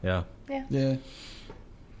 Yeah. Yeah. Yeah. Yeah.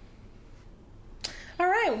 All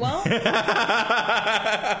right, well,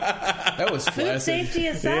 That was food classic. safety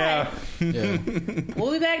aside, Yeah.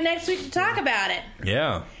 we'll be back next week to talk about it.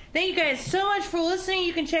 Yeah. Thank you guys so much for listening.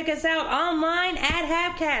 You can check us out online at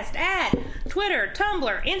Habcast at Twitter,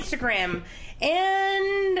 Tumblr, Instagram,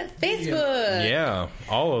 and Facebook. Yeah.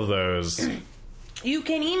 All of those. You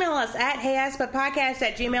can email us at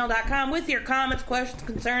heyaskbutpodcast@gmail.com with your comments, questions,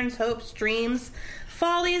 concerns, hopes, dreams,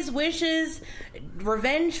 follies, wishes,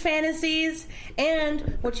 revenge fantasies,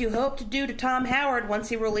 and what you hope to do to Tom Howard once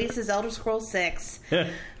he releases Elder Scrolls 6. You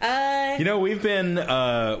know, we've been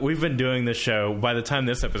doing this show. By the time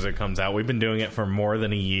this episode comes out, we've been doing it for more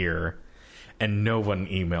than a year, and no one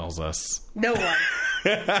emails us. No one.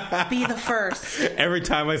 Be the first. Every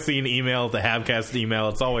time I see an email, the Habcast email,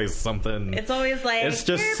 it's always something. It's always like, It's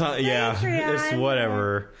just "Here's yeah, Patreon." it's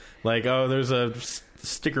whatever. Like, oh, there's a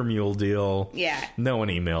sticker mule deal. Yeah. No one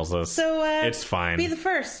emails us. So it's fine. Be the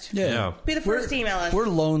first. Yeah. Be the first to email us. We're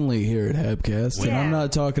lonely here at Habcast, and Yeah. I'm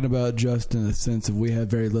not talking about just in the sense of we have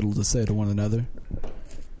very little to say to one another.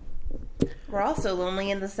 we're also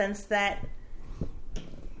lonely in the sense that...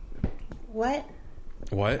 What?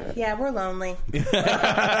 What? Yeah, we're lonely.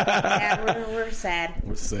 Yeah, we're sad.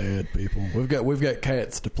 We're sad people. We've got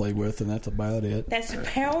cats to play with, and that's about it. That's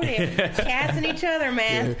about it. Cats and each other,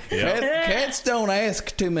 man. Yeah. Cats don't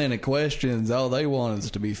ask too many questions. All they want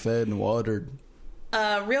is to be fed and watered.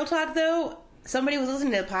 Real talk, though, somebody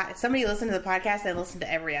listened to the podcast and listened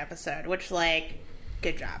to every episode, which, like,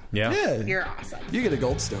 good job. Yeah. You're awesome. You get a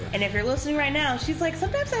gold star. And if you're listening right now, she's like,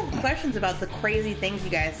 sometimes I have questions about the crazy things you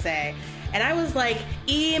guys say. And I was like,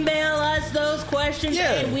 email us those questions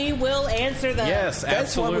and we will answer them. Yes, That's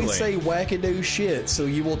absolutely. why we say wackadoo shit, so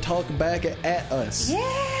you will talk back at us.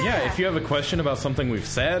 Yeah, if you have a question about something we've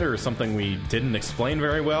said or something we didn't explain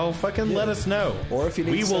very well, fucking let us know. Or if you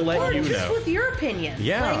need we will let Or you just know. with your opinion.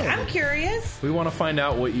 Yeah. Like, I'm curious. We want to find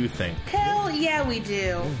out what you think. Hell yeah, we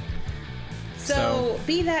do. So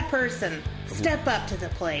be that person. Step up to the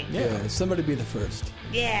plate. Yeah, somebody be the first.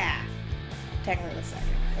 Yeah. Technically the second.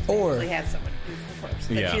 Or- we have someone who's the first,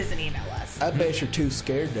 but Yeah. she doesn't email us. I bet you're too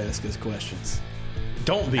scared to ask us questions.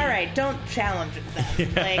 Don't be. All right, don't challenge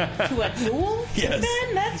them. Like, to a duel? Yes.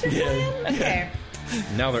 Then that's your plan? Okay.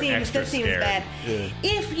 Now they're extra That seems scared. bad. Yeah.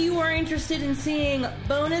 If you are interested in seeing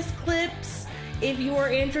bonus clips, if you are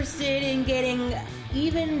interested in getting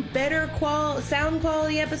even better sound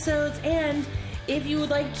quality episodes, and if you would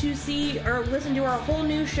like to see or listen to our whole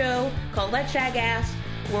new show called Let's Shag Ass,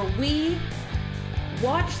 where we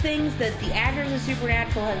watch things that the actors of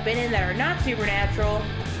Supernatural have been in that are not Supernatural,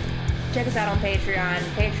 check us out on Patreon,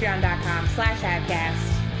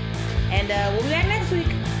 patreon.com/Habcast. And we'll be back next week.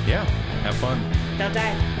 Yeah, have fun. Don't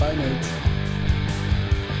die. Bye, nerds.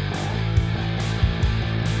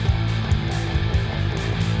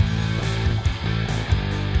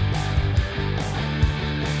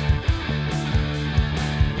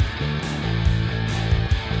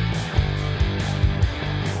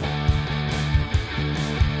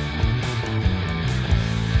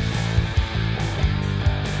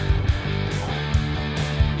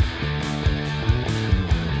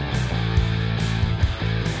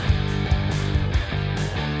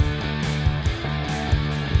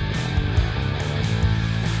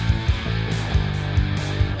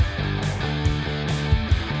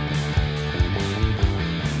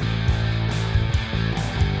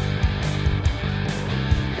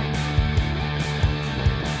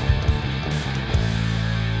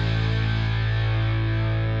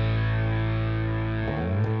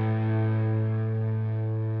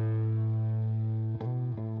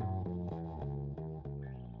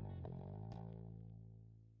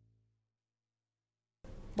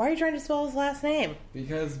 Why are you trying to spell his last name?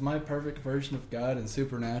 Because my perfect version of God in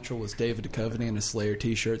Supernatural was David Duchovny in a Slayer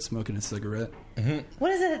t-shirt smoking a cigarette. What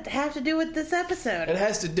does it have to do with this episode? It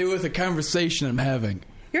has to do with a conversation I'm having.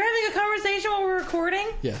 You're having a conversation while we're recording?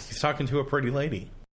 Yes. He's talking to a pretty lady.